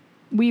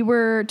 we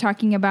were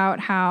talking about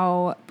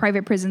how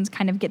private prisons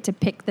kind of get to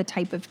pick the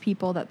type of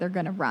people that they're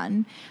going to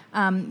run,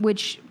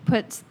 which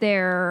puts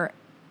their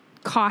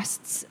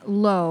costs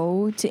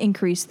low to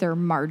increase their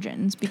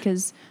margins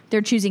because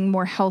they're choosing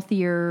more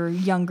healthier,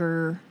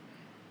 younger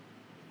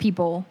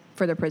people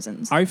for their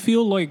prisons. I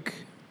feel like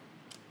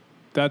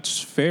that's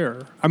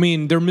fair. I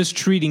mean, they're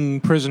mistreating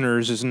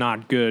prisoners is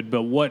not good,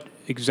 but what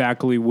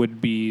exactly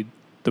would be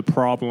the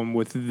problem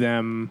with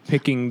them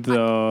picking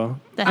the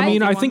I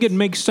mean, I think it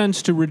makes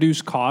sense to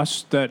reduce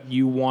costs, that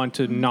you want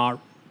to not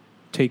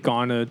take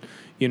on a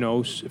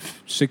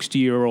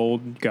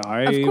 60-year-old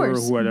guy Of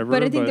course, or whatever.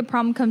 But I think the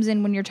problem comes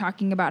in when you're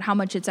talking about how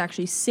much it's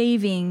actually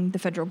saving the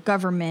federal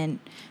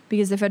government,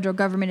 because the federal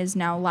government is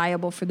now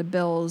liable for the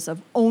bills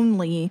of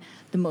only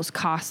the most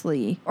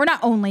costly, or not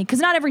only, because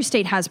not every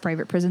state has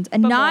private prisons,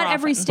 and But not more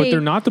every often. state. But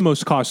they're not the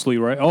most costly,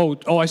 right? Oh,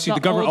 I see. The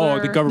The government.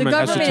 older- The government the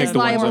has to government take is the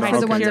ones liable that for are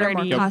the ones that are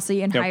more Yep.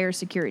 costly and Yep. higher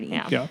security.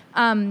 Yeah. Yeah.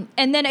 And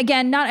then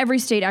again, not every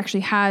state actually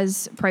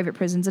has private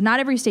prisons, and not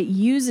every state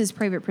uses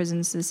private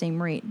prisons to the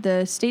same rate.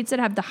 The states that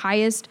have the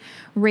highest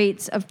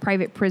rates of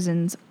private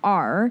prisons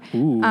are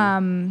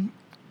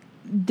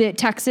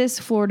Texas,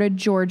 Florida,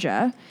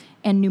 Georgia,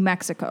 and New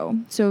Mexico.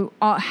 So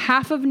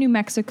half of New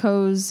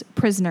Mexico's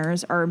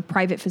prisoners are in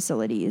private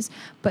facilities,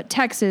 but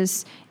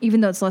Texas,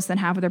 even though it's less than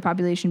half of their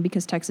population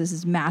because Texas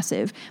is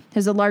massive,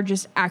 has the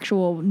largest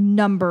actual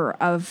number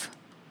of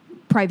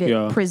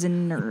private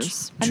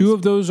prisoners. Two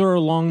of those are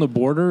along the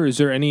border. Is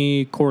there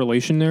any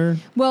correlation there?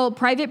 Well,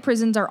 private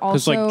prisons are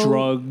Because also like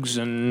drugs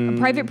and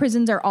private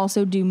prisons are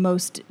also do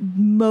most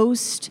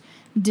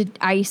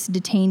ICE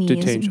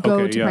detainees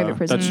go to private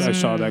prisons. I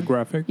saw that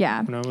graphic.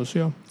 Yeah. When I was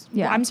Yeah.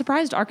 Well, I'm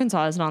surprised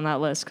Arkansas isn't on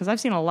that list because I've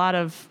seen a lot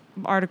of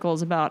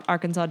articles about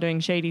Arkansas doing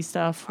shady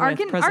stuff with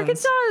prisons.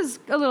 Arkansas is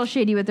a little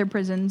shady with their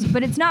prisons,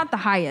 but it's not the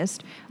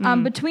highest.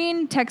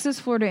 Between Texas,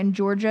 Florida, and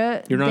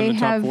Georgia, You're not they in the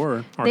top have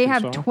four, they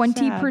have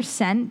Arkansas.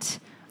 20%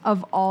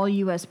 of all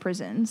U.S.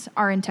 prisons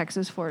are in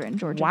Texas, Florida, and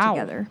Georgia Wow.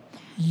 together.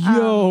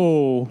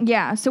 Yo,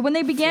 Yeah. So when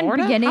they began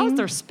Florida? How is beginning,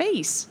 there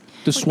space?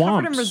 the Like covered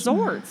in swamps.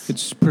 resorts.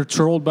 It's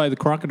patrolled by the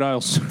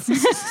crocodiles.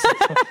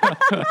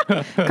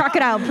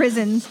 crocodile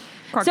prisons.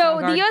 Crocodile So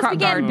guard, the U.S. croc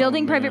began guard.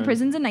 building Oh, private man.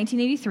 prisons in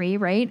 1983,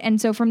 right? And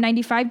so from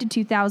 95 to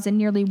 2000,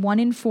 nearly 1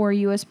 in 4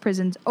 U.S.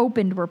 prisons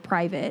opened were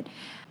private.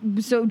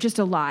 So just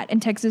a lot.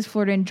 And Texas,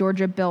 Florida, and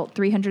Georgia built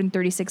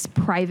 336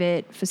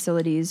 private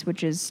facilities,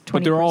 which is 20%.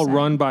 But they're all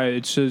run by.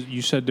 It says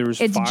you said there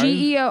was It's 5.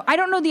 GEO. I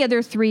don't know the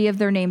other 3 of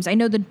their names. I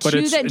know the But 2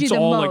 it's- that do it's the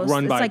all, most. like,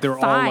 run it's by- like they're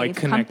all, 5 like,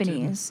 connected.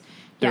 companies.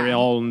 They're Yeah.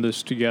 all in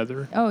this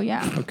together. Oh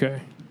yeah.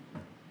 Okay.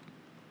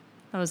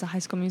 That was a High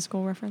School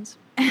Musical reference.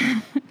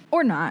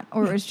 Or not,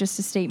 or it was just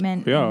a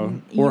statement. Yeah.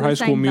 and you Or High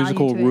School assign value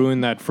Musical to it.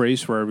 ruined that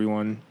phrase for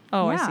everyone.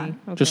 Oh, Yeah. I see.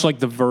 Okay. Just like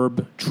the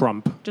verb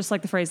trump just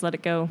like the phrase "let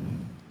it go."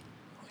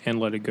 and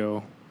let it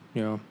go.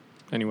 Yeah.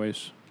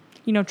 Anyways.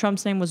 You know,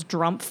 Trump's name was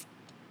Drumpf,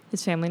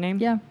 his family name.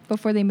 Yeah,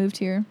 before they moved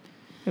here,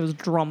 It was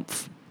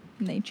Drumpf.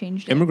 and they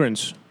changed it.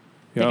 Immigrants.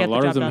 They Yeah, get a the lot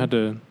of job them done. had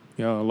to.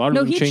 Yeah, a lot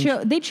No, of them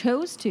changed. they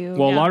chose to.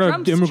 Well, a Yeah. lot of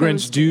Trump's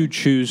immigrants chose do to.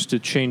 choose to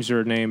change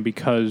their name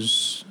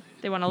because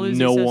They want to lose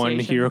no the one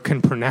association. here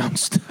can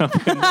pronounce them.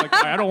 And like,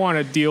 I don't want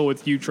to deal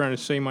with you trying to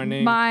say my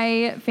name.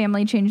 My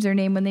family changed their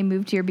name when they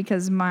moved here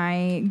because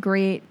my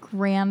great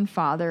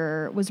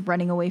grandfather was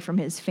running away from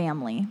his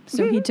family.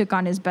 So he took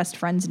on his best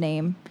friend's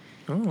name.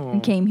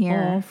 and came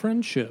here. Oh,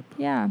 friendship.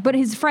 Yeah. But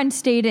his friend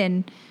stayed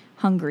in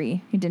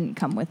Hungary. He didn't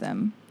come with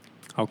him.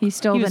 Okay. He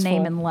stole He the was name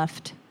full. and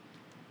left.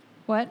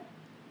 What?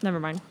 Never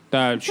mind.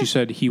 She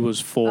said he was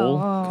full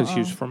Oh, because he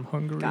was from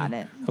Hungary. Got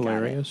it. Got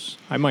Hilarious.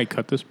 I might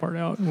cut this part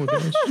out. Who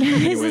knows? This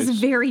Anyways. is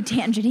very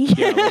tangenty.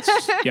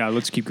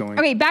 Let's keep going.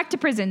 Okay, back to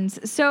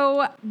prisons.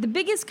 So the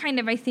biggest kind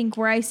of, I think,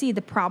 where I see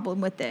the problem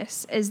with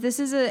this is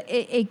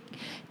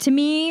to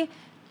me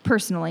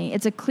personally,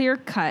 it's a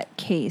clear-cut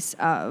case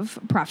of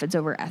profits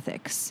over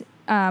ethics.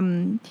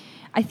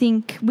 I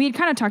think we had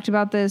kind of talked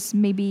about this,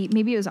 maybe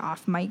it was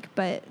off mic,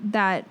 but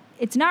that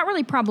it's not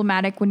really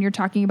problematic when you're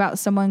talking about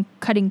someone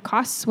cutting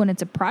costs when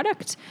it's a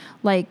product.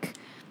 Like,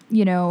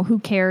 you know, who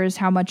cares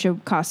how much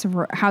it costs,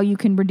 how you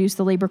can reduce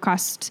the labor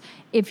costs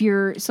as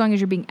long as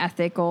you're being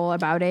ethical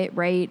about it,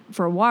 right?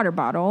 For a water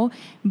bottle.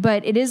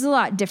 But it is a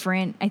lot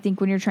different, I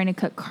think, when you're trying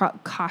to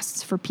cut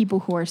costs for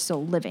people who are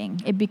still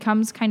living. It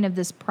becomes kind of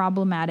this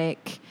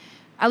problematic,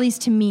 at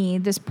least to me,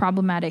 this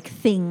problematic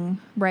thing,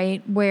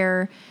 right?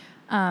 Where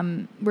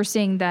we're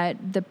saying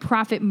that the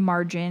profit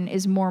margin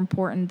is more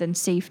important than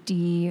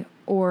safety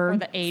or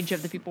the age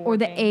of the people or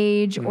the working.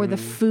 age or the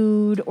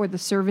food or the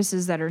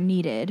services that are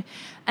needed.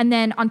 And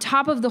then on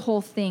top of the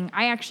whole thing,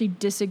 I actually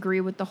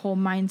disagree with the whole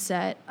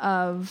mindset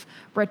of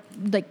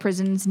like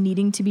prisons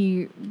needing to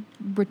be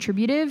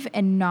retributive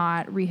and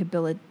not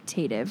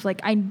rehabilitative.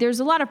 Like there's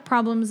a lot of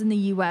problems in the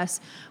U.S.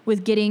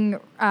 with getting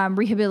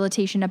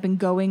rehabilitation up and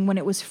going when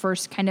it was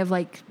first kind of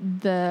like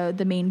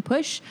the main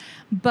push,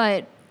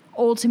 but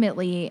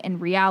ultimately, in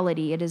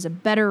reality, it is a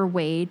better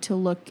way to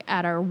look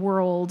at our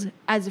world,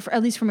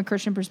 at least from a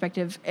Christian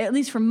perspective, at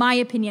least from my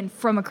opinion,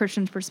 from a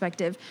Christian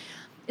perspective,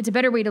 it's a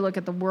better way to look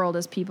at the world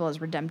as people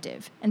as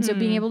redemptive. And so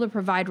being able to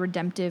provide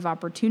redemptive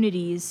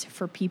opportunities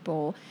for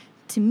people,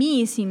 to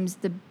me, seems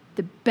the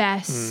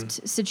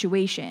best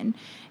situation.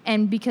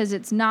 And because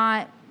it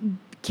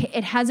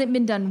hasn't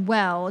been done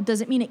well, it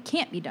doesn't mean it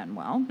can't be done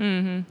well.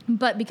 Mm-hmm.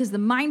 But because the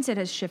mindset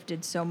has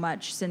shifted so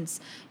much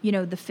since, the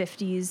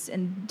 50s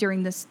and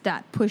during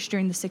that push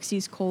during the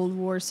 60s, Cold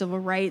War, civil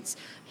rights,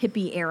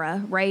 hippie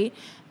era, right?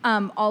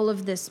 All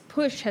of this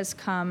push has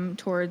come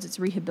towards its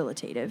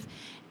rehabilitative.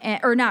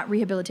 Or not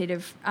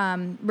rehabilitative,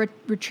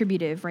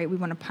 retributive, right? We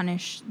want to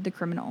punish the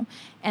criminal.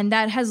 And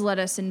that has led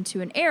us into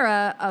an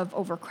era of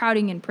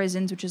overcrowding in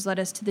prisons, which has led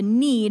us to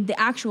the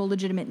actual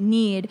legitimate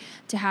need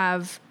to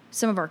have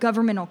some of our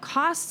governmental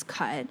costs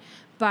cut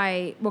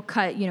quotation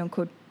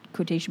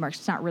marks,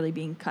 it's not really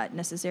being cut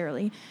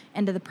necessarily,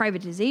 and to the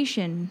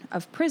privatization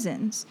of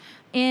prisons.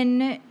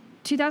 In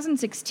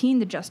 2016,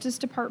 the Justice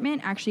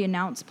Department actually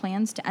announced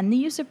plans to end the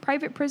use of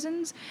private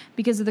prisons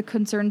because of the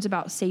concerns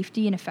about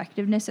safety and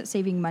effectiveness at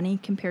saving money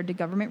compared to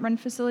government-run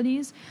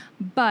facilities.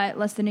 But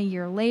less than a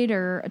year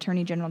later,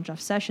 Attorney General Jeff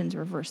Sessions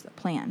reversed the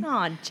plan.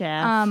 Aw,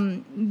 Jeff.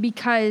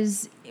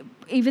 Because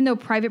even though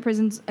private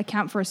prisons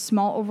account for a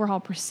small overall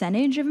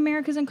percentage of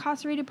America's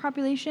incarcerated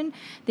population,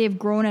 they have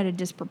grown at a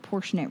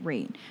disproportionate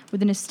rate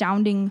with an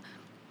astounding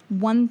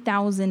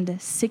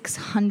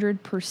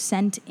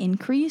 1,600%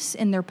 increase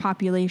in their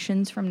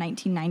populations from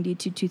 1990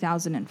 to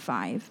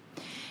 2005.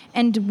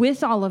 And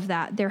with all of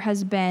that,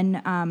 there's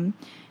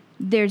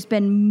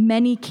been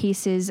many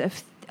cases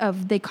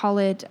of they call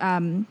it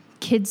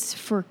kids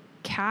for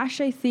cash,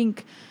 I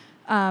think,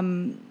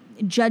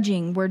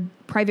 judging, where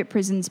private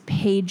prisons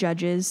pay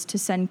judges to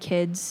send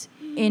kids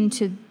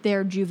into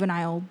their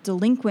juvenile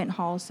delinquent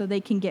hall so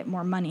they can get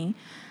more money.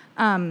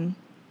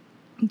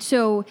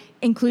 So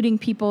including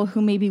people who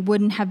maybe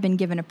wouldn't have been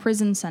given a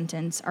prison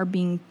sentence are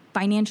being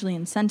financially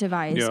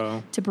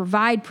incentivized to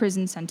provide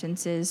prison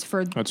sentences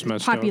for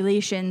the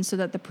population so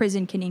that the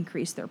prison can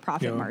increase their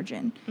profit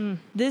margin.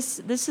 This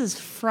is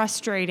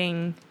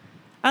frustrating.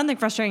 I don't think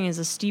frustrating is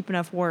a steep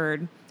enough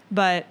word,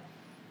 but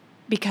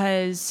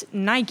because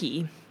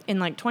Nike in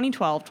like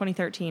 2012,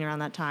 2013, around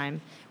that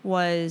time,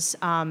 was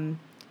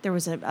there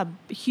was a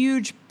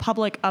huge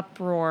public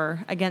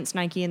uproar against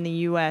Nike in the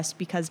U.S.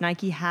 because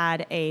Nike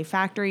had a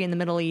factory in the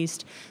Middle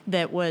East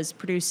that was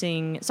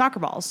producing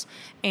soccer balls.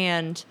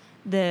 And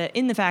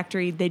in the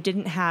factory, they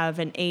didn't have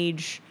an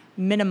age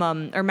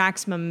minimum or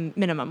maximum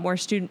minimum where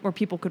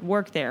people could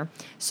work there.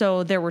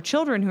 So there were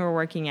children who were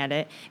working at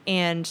it,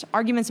 and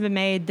arguments have been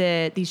made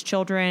that these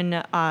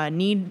children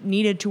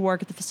needed to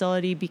work at the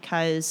facility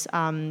because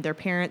their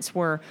parents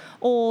were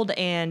old,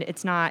 and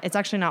it's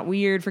actually not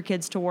weird for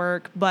kids to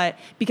work, but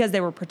because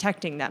they were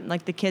protecting them.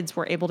 Like, the kids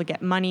were able to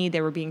get money,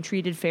 they were being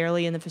treated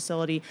fairly in the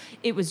facility.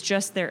 It was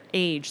just their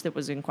age that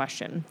was in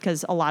question,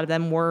 because a lot of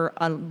them were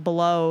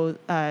below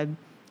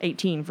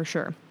 18 for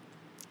sure.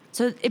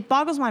 So it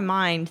boggles my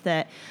mind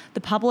that the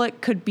public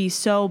could be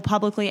so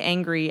publicly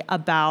angry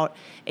about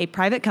a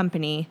private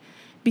company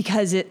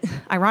because it,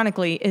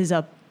 ironically, is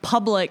a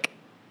public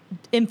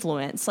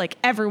influence. Like,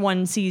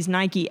 everyone sees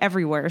Nike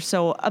everywhere,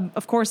 so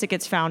of course it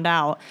gets found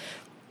out.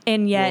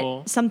 And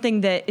yet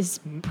something that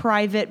is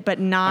private but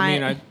not... I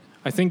mean,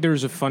 I think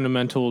there's a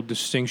fundamental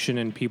distinction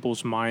in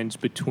people's minds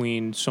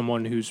between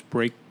someone who's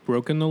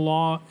broken the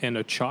law and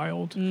a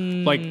child.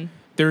 Like...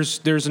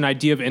 There's an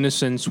idea of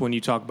innocence when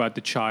you talk about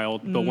the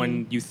child, but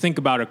when you think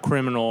about a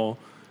criminal,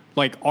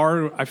 like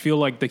I feel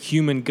like the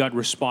human gut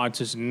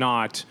response is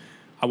not,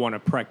 I want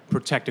to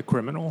protect a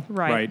criminal,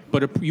 right?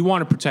 But you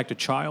want to protect a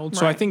child.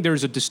 So I think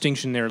there's a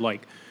distinction there,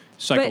 like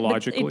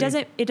psychologically.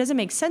 But it doesn't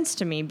make sense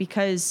to me,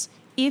 because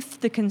if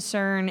the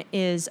concern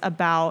is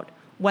about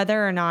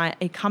whether or not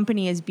a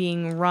company is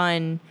being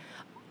run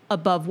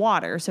above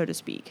water, so to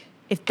speak,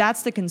 if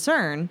that's the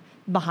concern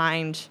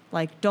behind,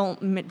 like,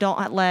 don't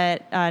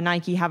let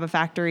Nike have a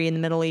factory in the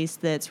Middle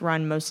East that's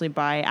run mostly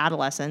by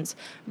adolescents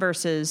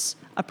versus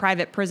a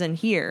private prison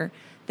here,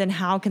 then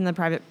how can the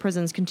private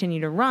prisons continue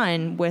to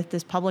run with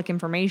this public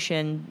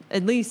information,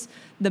 at least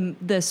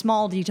the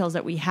small details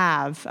that we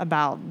have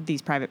about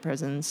these private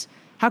prisons?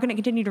 How can it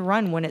continue to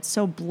run when it's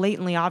so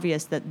blatantly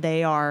obvious that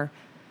they are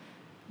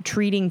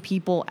treating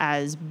people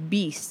as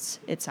beasts,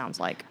 it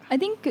sounds like? I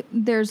think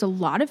there's a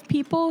lot of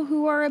people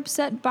who are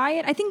upset by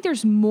it. I think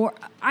there's more.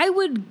 I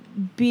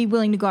would be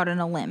willing to go out on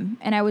a limb,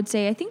 and I would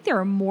say I think there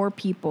are more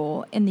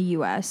people in the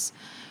U.S.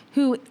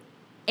 who,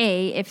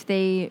 if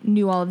they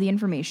knew all of the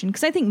information,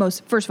 because I think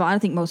first of all, I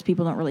think most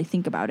people don't really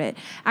think about it.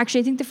 Actually,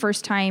 I think the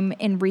first time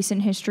in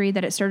recent history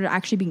that it started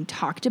actually being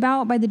talked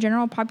about by the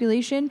general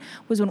population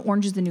was when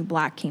Orange is the New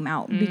Black came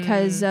out,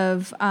 because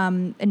of a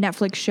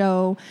Netflix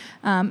show.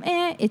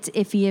 It's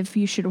iffy if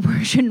you should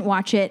or shouldn't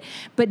watch it,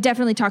 but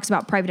definitely talks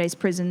about privatized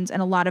prisons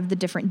and a lot of the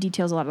different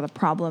details, a lot of the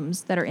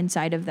problems that are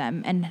inside of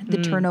them, and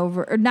the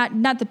turnover, or not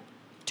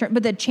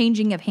but the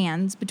changing of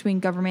hands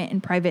between government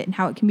and private, and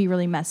how it can be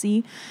really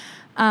messy.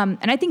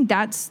 And I think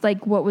that's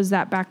like, what was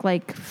that back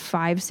like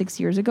 5-6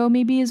 years ago,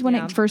 maybe, is when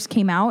it first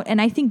came out. And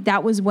I think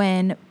that was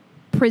when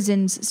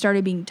prisons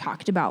started being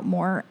talked about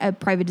more,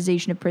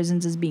 privatization of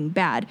prisons as being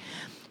bad.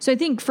 So I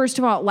think, first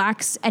of all, it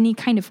lacks any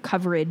kind of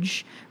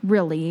coverage,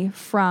 really,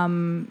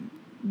 from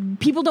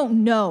people.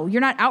 Don't know.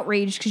 You're not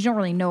outraged because you don't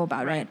really know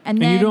about it. And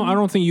then, I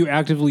don't think you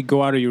actively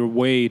go out of your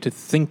way to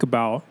think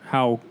about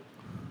how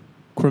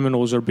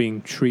criminals are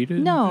being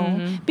treated.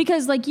 No,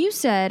 because like you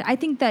said, I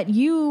think that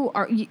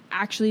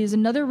actually is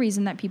another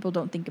reason that people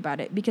don't think about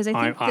it, because I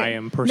think I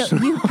am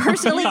personally. No, you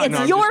personally, No, it's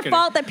I'm your just kidding.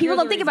 fault that people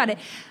don't think about it.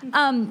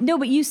 No,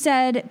 but you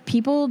said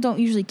people don't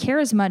usually care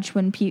as much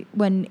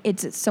when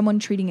it's someone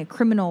treating a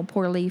criminal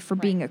poorly for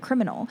being a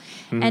criminal.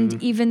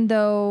 And even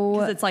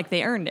though It's like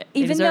they earned it.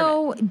 even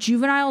though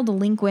juvenile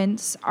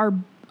delinquents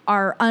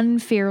are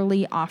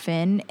unfairly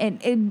often,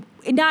 and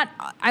not,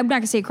 I'm not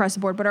gonna say across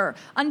the board, but are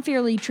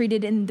unfairly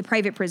treated in the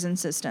private prison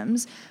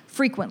systems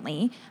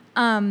frequently,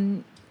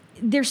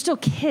 they're still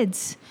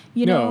kids.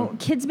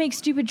 Kids make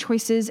stupid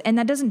choices, and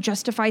that doesn't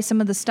justify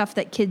some of the stuff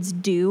that kids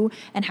do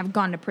and have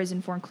gone to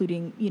prison for,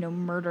 including,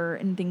 murder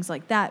and things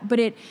like that.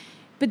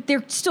 But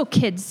they're still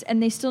kids,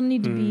 and they still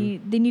need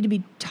to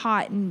be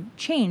taught and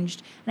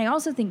changed. And I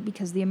also think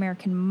because the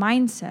American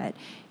mindset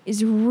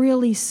is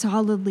really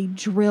solidly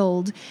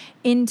drilled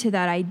into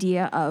that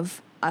idea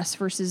of us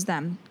versus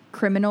them.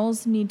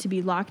 Criminals need to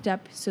be locked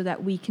up so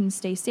that we can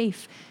stay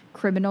safe.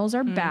 Criminals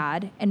are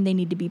bad, and they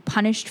need to be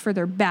punished for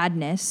their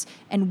badness,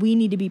 and we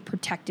need to be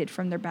protected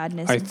from their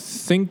badness. I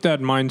think that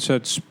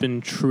mindset's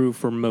been true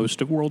for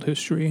most of world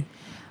history.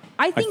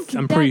 I think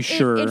I'm pretty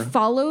sure it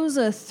follows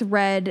a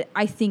thread,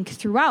 I think,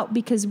 throughout,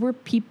 because we're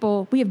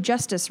people, we have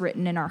justice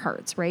written in our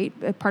hearts, right?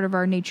 A part of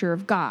our nature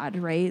of God,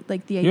 right?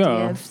 Like the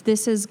idea of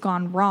this has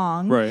gone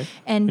wrong. Right.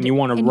 And you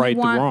want to right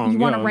the wrong. You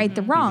want to right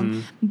the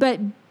wrong. But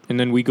and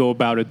then we go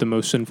about it the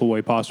most sinful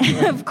way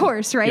possible. of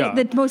course, right?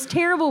 Yeah. The most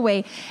terrible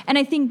way. And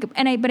I think if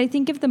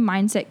the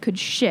mindset could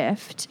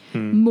shift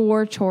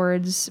more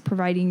towards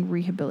providing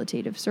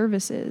rehabilitative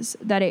services,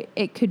 that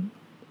it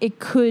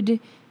could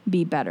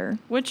be better.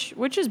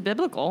 Which is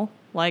biblical.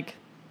 Like,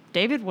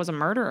 David was a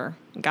murderer.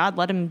 God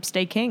let him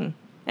stay king.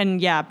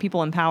 And yeah,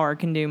 people in power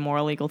can do more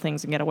illegal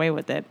things and get away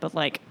with it. But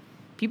like,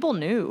 people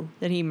knew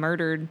that he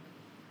murdered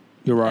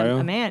Uriah?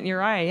 a man.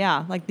 Uriah,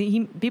 yeah. Like,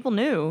 people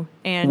knew.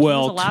 And he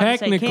was allowed to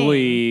stay king.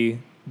 Technically,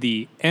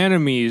 the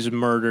enemies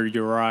murdered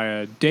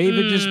Uriah.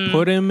 David just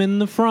put him in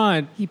the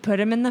front. He put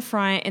him in the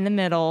front, in the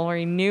middle, where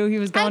he knew he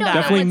was going to die.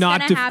 Definitely what's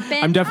not. gonna happen.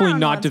 I'm definitely I don't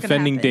know not what's gonna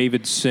defending happen.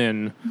 David's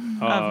sin.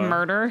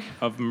 murder.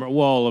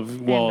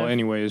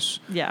 Anyways.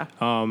 Yeah.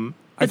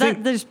 I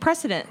think there's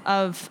precedent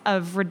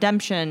of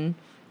redemption.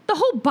 The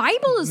whole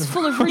Bible is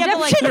full of Yeah,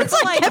 redemption. but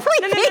It's like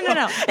everything.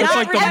 No. It's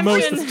like the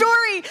most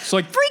story. It's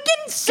like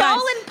Freaking Saul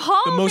and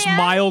Paul, the most man.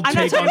 mild I'm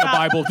not take on talking the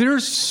about- Bible.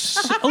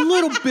 There's a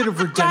little bit of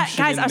redemption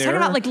Guys, I was in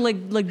talking there.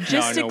 about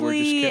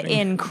logistically kidding.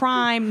 in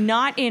crime,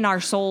 not in our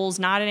souls,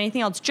 not in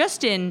anything else.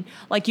 Just in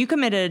you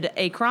committed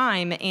a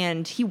crime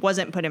and he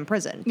wasn't put in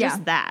prison. Yeah.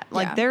 Just that.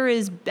 Yeah. There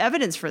is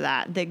evidence for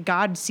that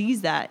God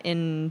sees that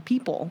in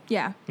people.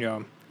 Yeah,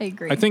 Yeah. I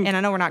agree. I think And I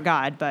know we're not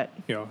God, but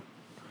Yeah.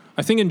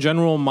 I think in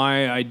general,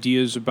 my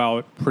ideas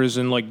about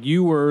prison, like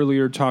you were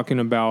earlier talking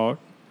about,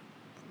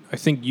 I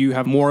think you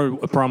have more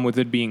a problem with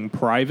it being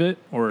private,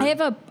 or I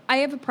have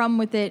a problem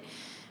with it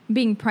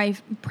being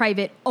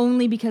private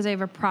only because I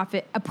have a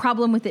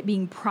problem with it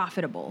being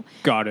profitable.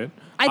 got it.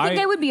 I think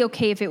I would be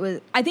okay if it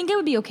was. I think I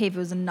would be okay if it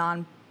was a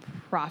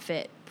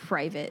non-profit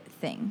private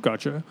thing.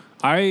 Gotcha.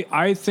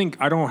 I think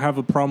I don't have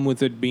a problem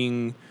with it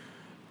being,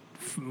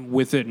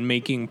 with it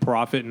making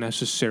profit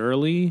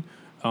necessarily,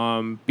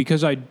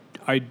 because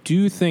I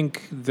do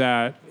think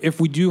that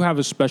if we do have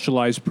a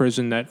specialized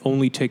prison that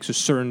only takes a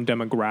certain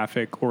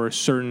demographic or a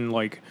certain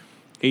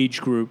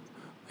age group,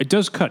 it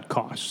does cut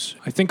costs.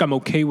 I think I'm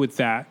okay with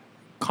that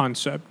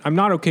concept. I'm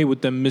not okay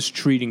with them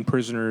mistreating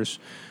prisoners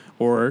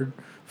or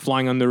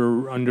flying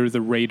under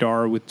the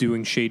radar with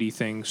doing shady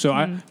things.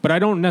 So but I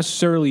don't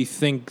necessarily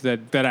think that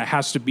it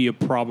has to be a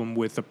problem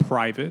with the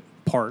private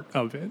part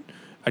of it.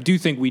 I do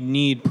think we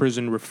need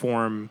prison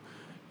reform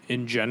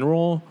in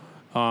general.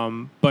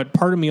 But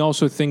part of me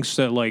also thinks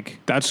that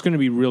that's going to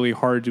be really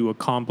hard to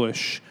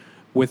accomplish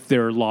with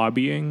their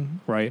lobbying,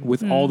 right?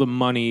 With all the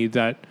money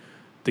that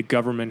the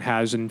government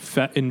has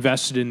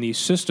invested in these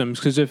systems.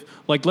 Because if,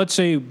 let's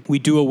say we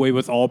do away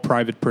with all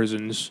private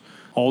prisons,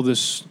 all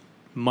this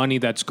money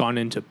that's gone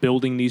into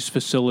building these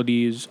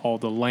facilities, all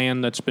the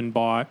land that's been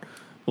bought,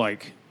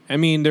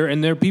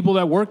 there are people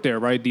that work there,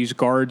 right? These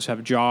guards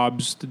have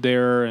jobs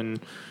there, and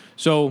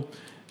so.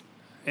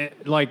 I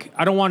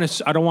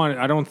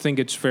don't think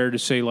it's fair to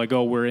say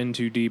oh, we're in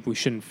too deep, we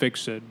shouldn't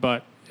fix it,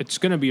 but it's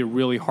going to be a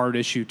really hard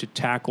issue to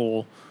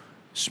tackle,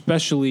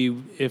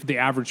 especially if the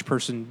average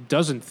person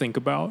doesn't think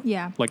about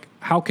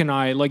how can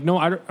I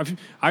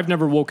I've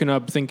never woken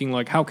up thinking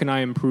how can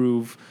I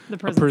improve a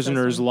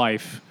prisoner's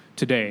life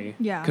today,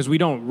 because we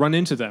don't run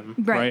into them,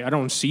 right? I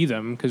don't see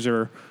them because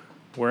they're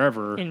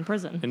wherever in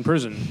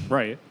prison,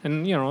 right?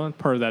 And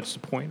part of that's the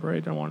point, right?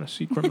 I don't want to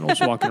see criminals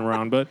walking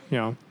around, but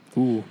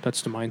ooh,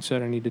 that's the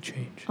mindset I need to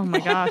change. Oh my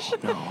gosh.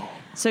 No.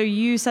 So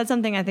you said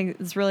something I think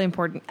is really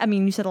important. I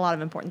mean, you said a lot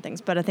of important things,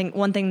 but I think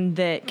one thing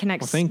that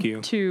connects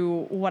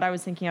to what I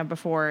was thinking of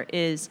before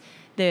is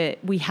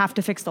that we have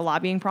to fix the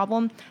lobbying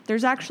problem.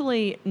 There's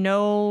actually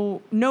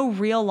no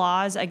real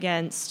laws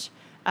against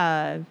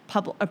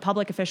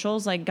public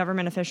officials,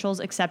 government officials,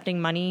 accepting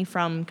money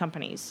from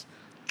companies.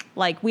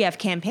 We have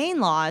campaign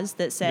laws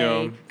that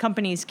say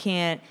companies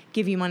can't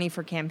give you money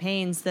for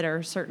campaigns that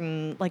are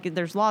certain,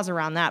 there's laws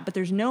around that, but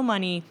there's no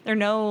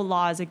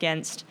laws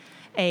against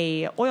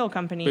a oil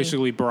company.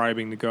 Basically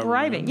bribing the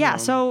government. Yeah.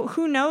 So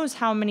who knows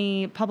how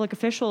many public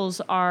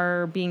officials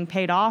are being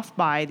paid off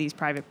by these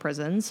private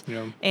prisons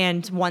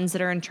and ones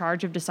that are in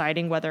charge of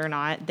deciding whether or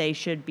not they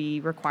should be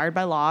required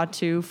by law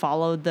to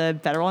follow the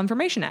Federal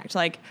Information Act,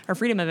 or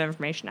Freedom of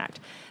Information Act.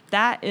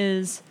 That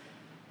is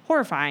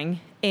horrifying,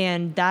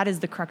 and that is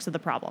the crux of the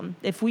problem.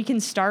 If we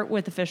can start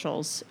with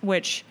officials,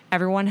 which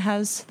everyone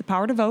has the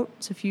power to vote,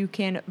 so if you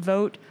can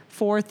vote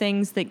for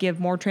things that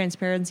give more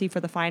transparency for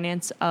the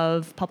finance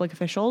of public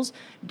officials,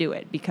 do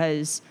it,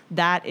 because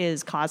that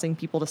is causing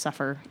people to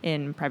suffer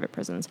in private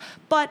prisons.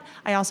 But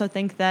I also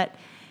think that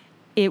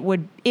it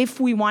would, if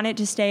we want it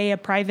to stay a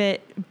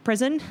private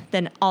prison,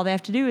 then all they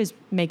have to do is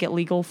make it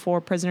legal for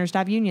prisoners to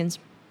have unions.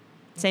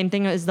 Same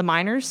thing as the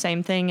miners,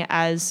 same thing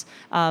as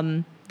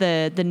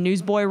the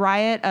newsboy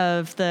riot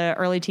of the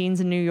early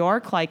teens in New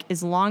York.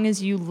 As long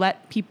as you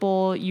let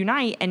people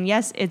unite, and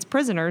yes, it's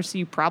prisoners, so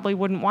you probably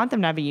wouldn't want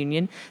them to have a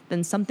union,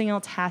 then something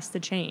else has to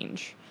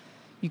change.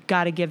 You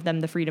got to give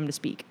them the freedom to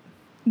speak.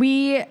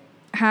 We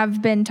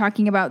have been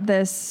talking about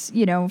this,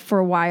 for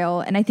a while,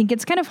 and I think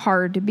it's kind of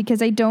hard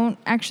because I don't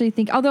actually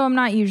think, although I'm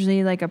not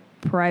usually a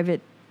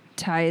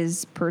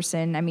privatized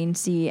person,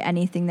 see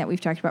anything that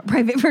we've talked about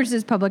private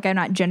versus public, I'm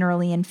not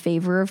generally in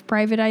favor of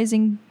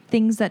privatizing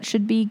things that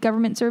should be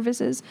government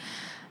services.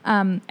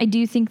 I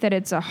do think that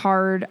it's a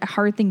hard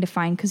thing to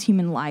find because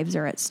human lives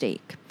are at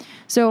stake.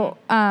 So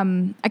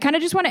I kind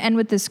of just want to end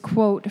with this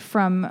quote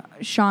from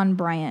Sean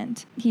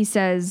Bryant. He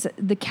says,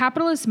 "The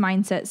capitalist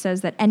mindset says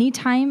that any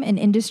time an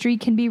industry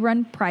can be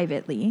run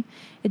privately,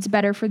 it's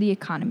better for the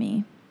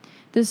economy.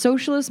 The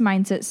socialist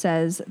mindset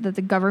says that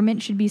the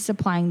government should be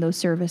supplying those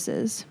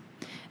services.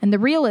 And the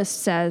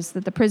realist says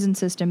that the prison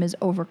system is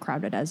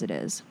overcrowded as it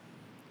is."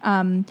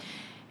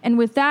 And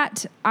with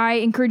that, I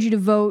encourage you to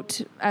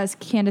vote, as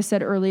Candace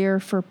said earlier,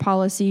 for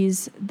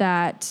policies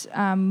that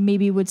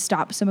maybe would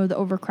stop some of the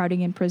overcrowding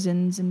in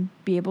prisons and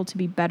be able to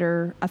be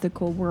better,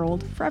 ethical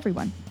world for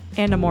everyone.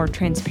 And a more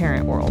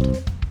transparent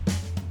world.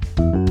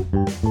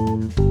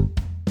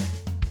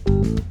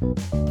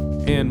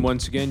 And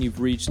once again, you've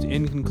reached the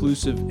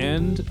inconclusive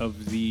end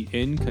of the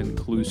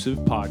Inconclusive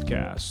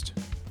Podcast.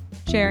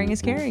 Sharing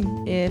is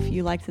caring. If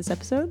you liked this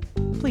episode,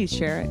 please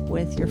share it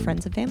with your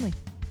friends and family.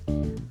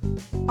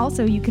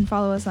 Also, you can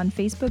follow us on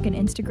Facebook and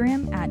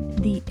Instagram at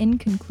The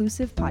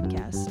Inconclusive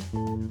Podcast.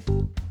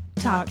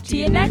 Talk to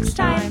you next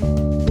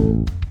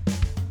time.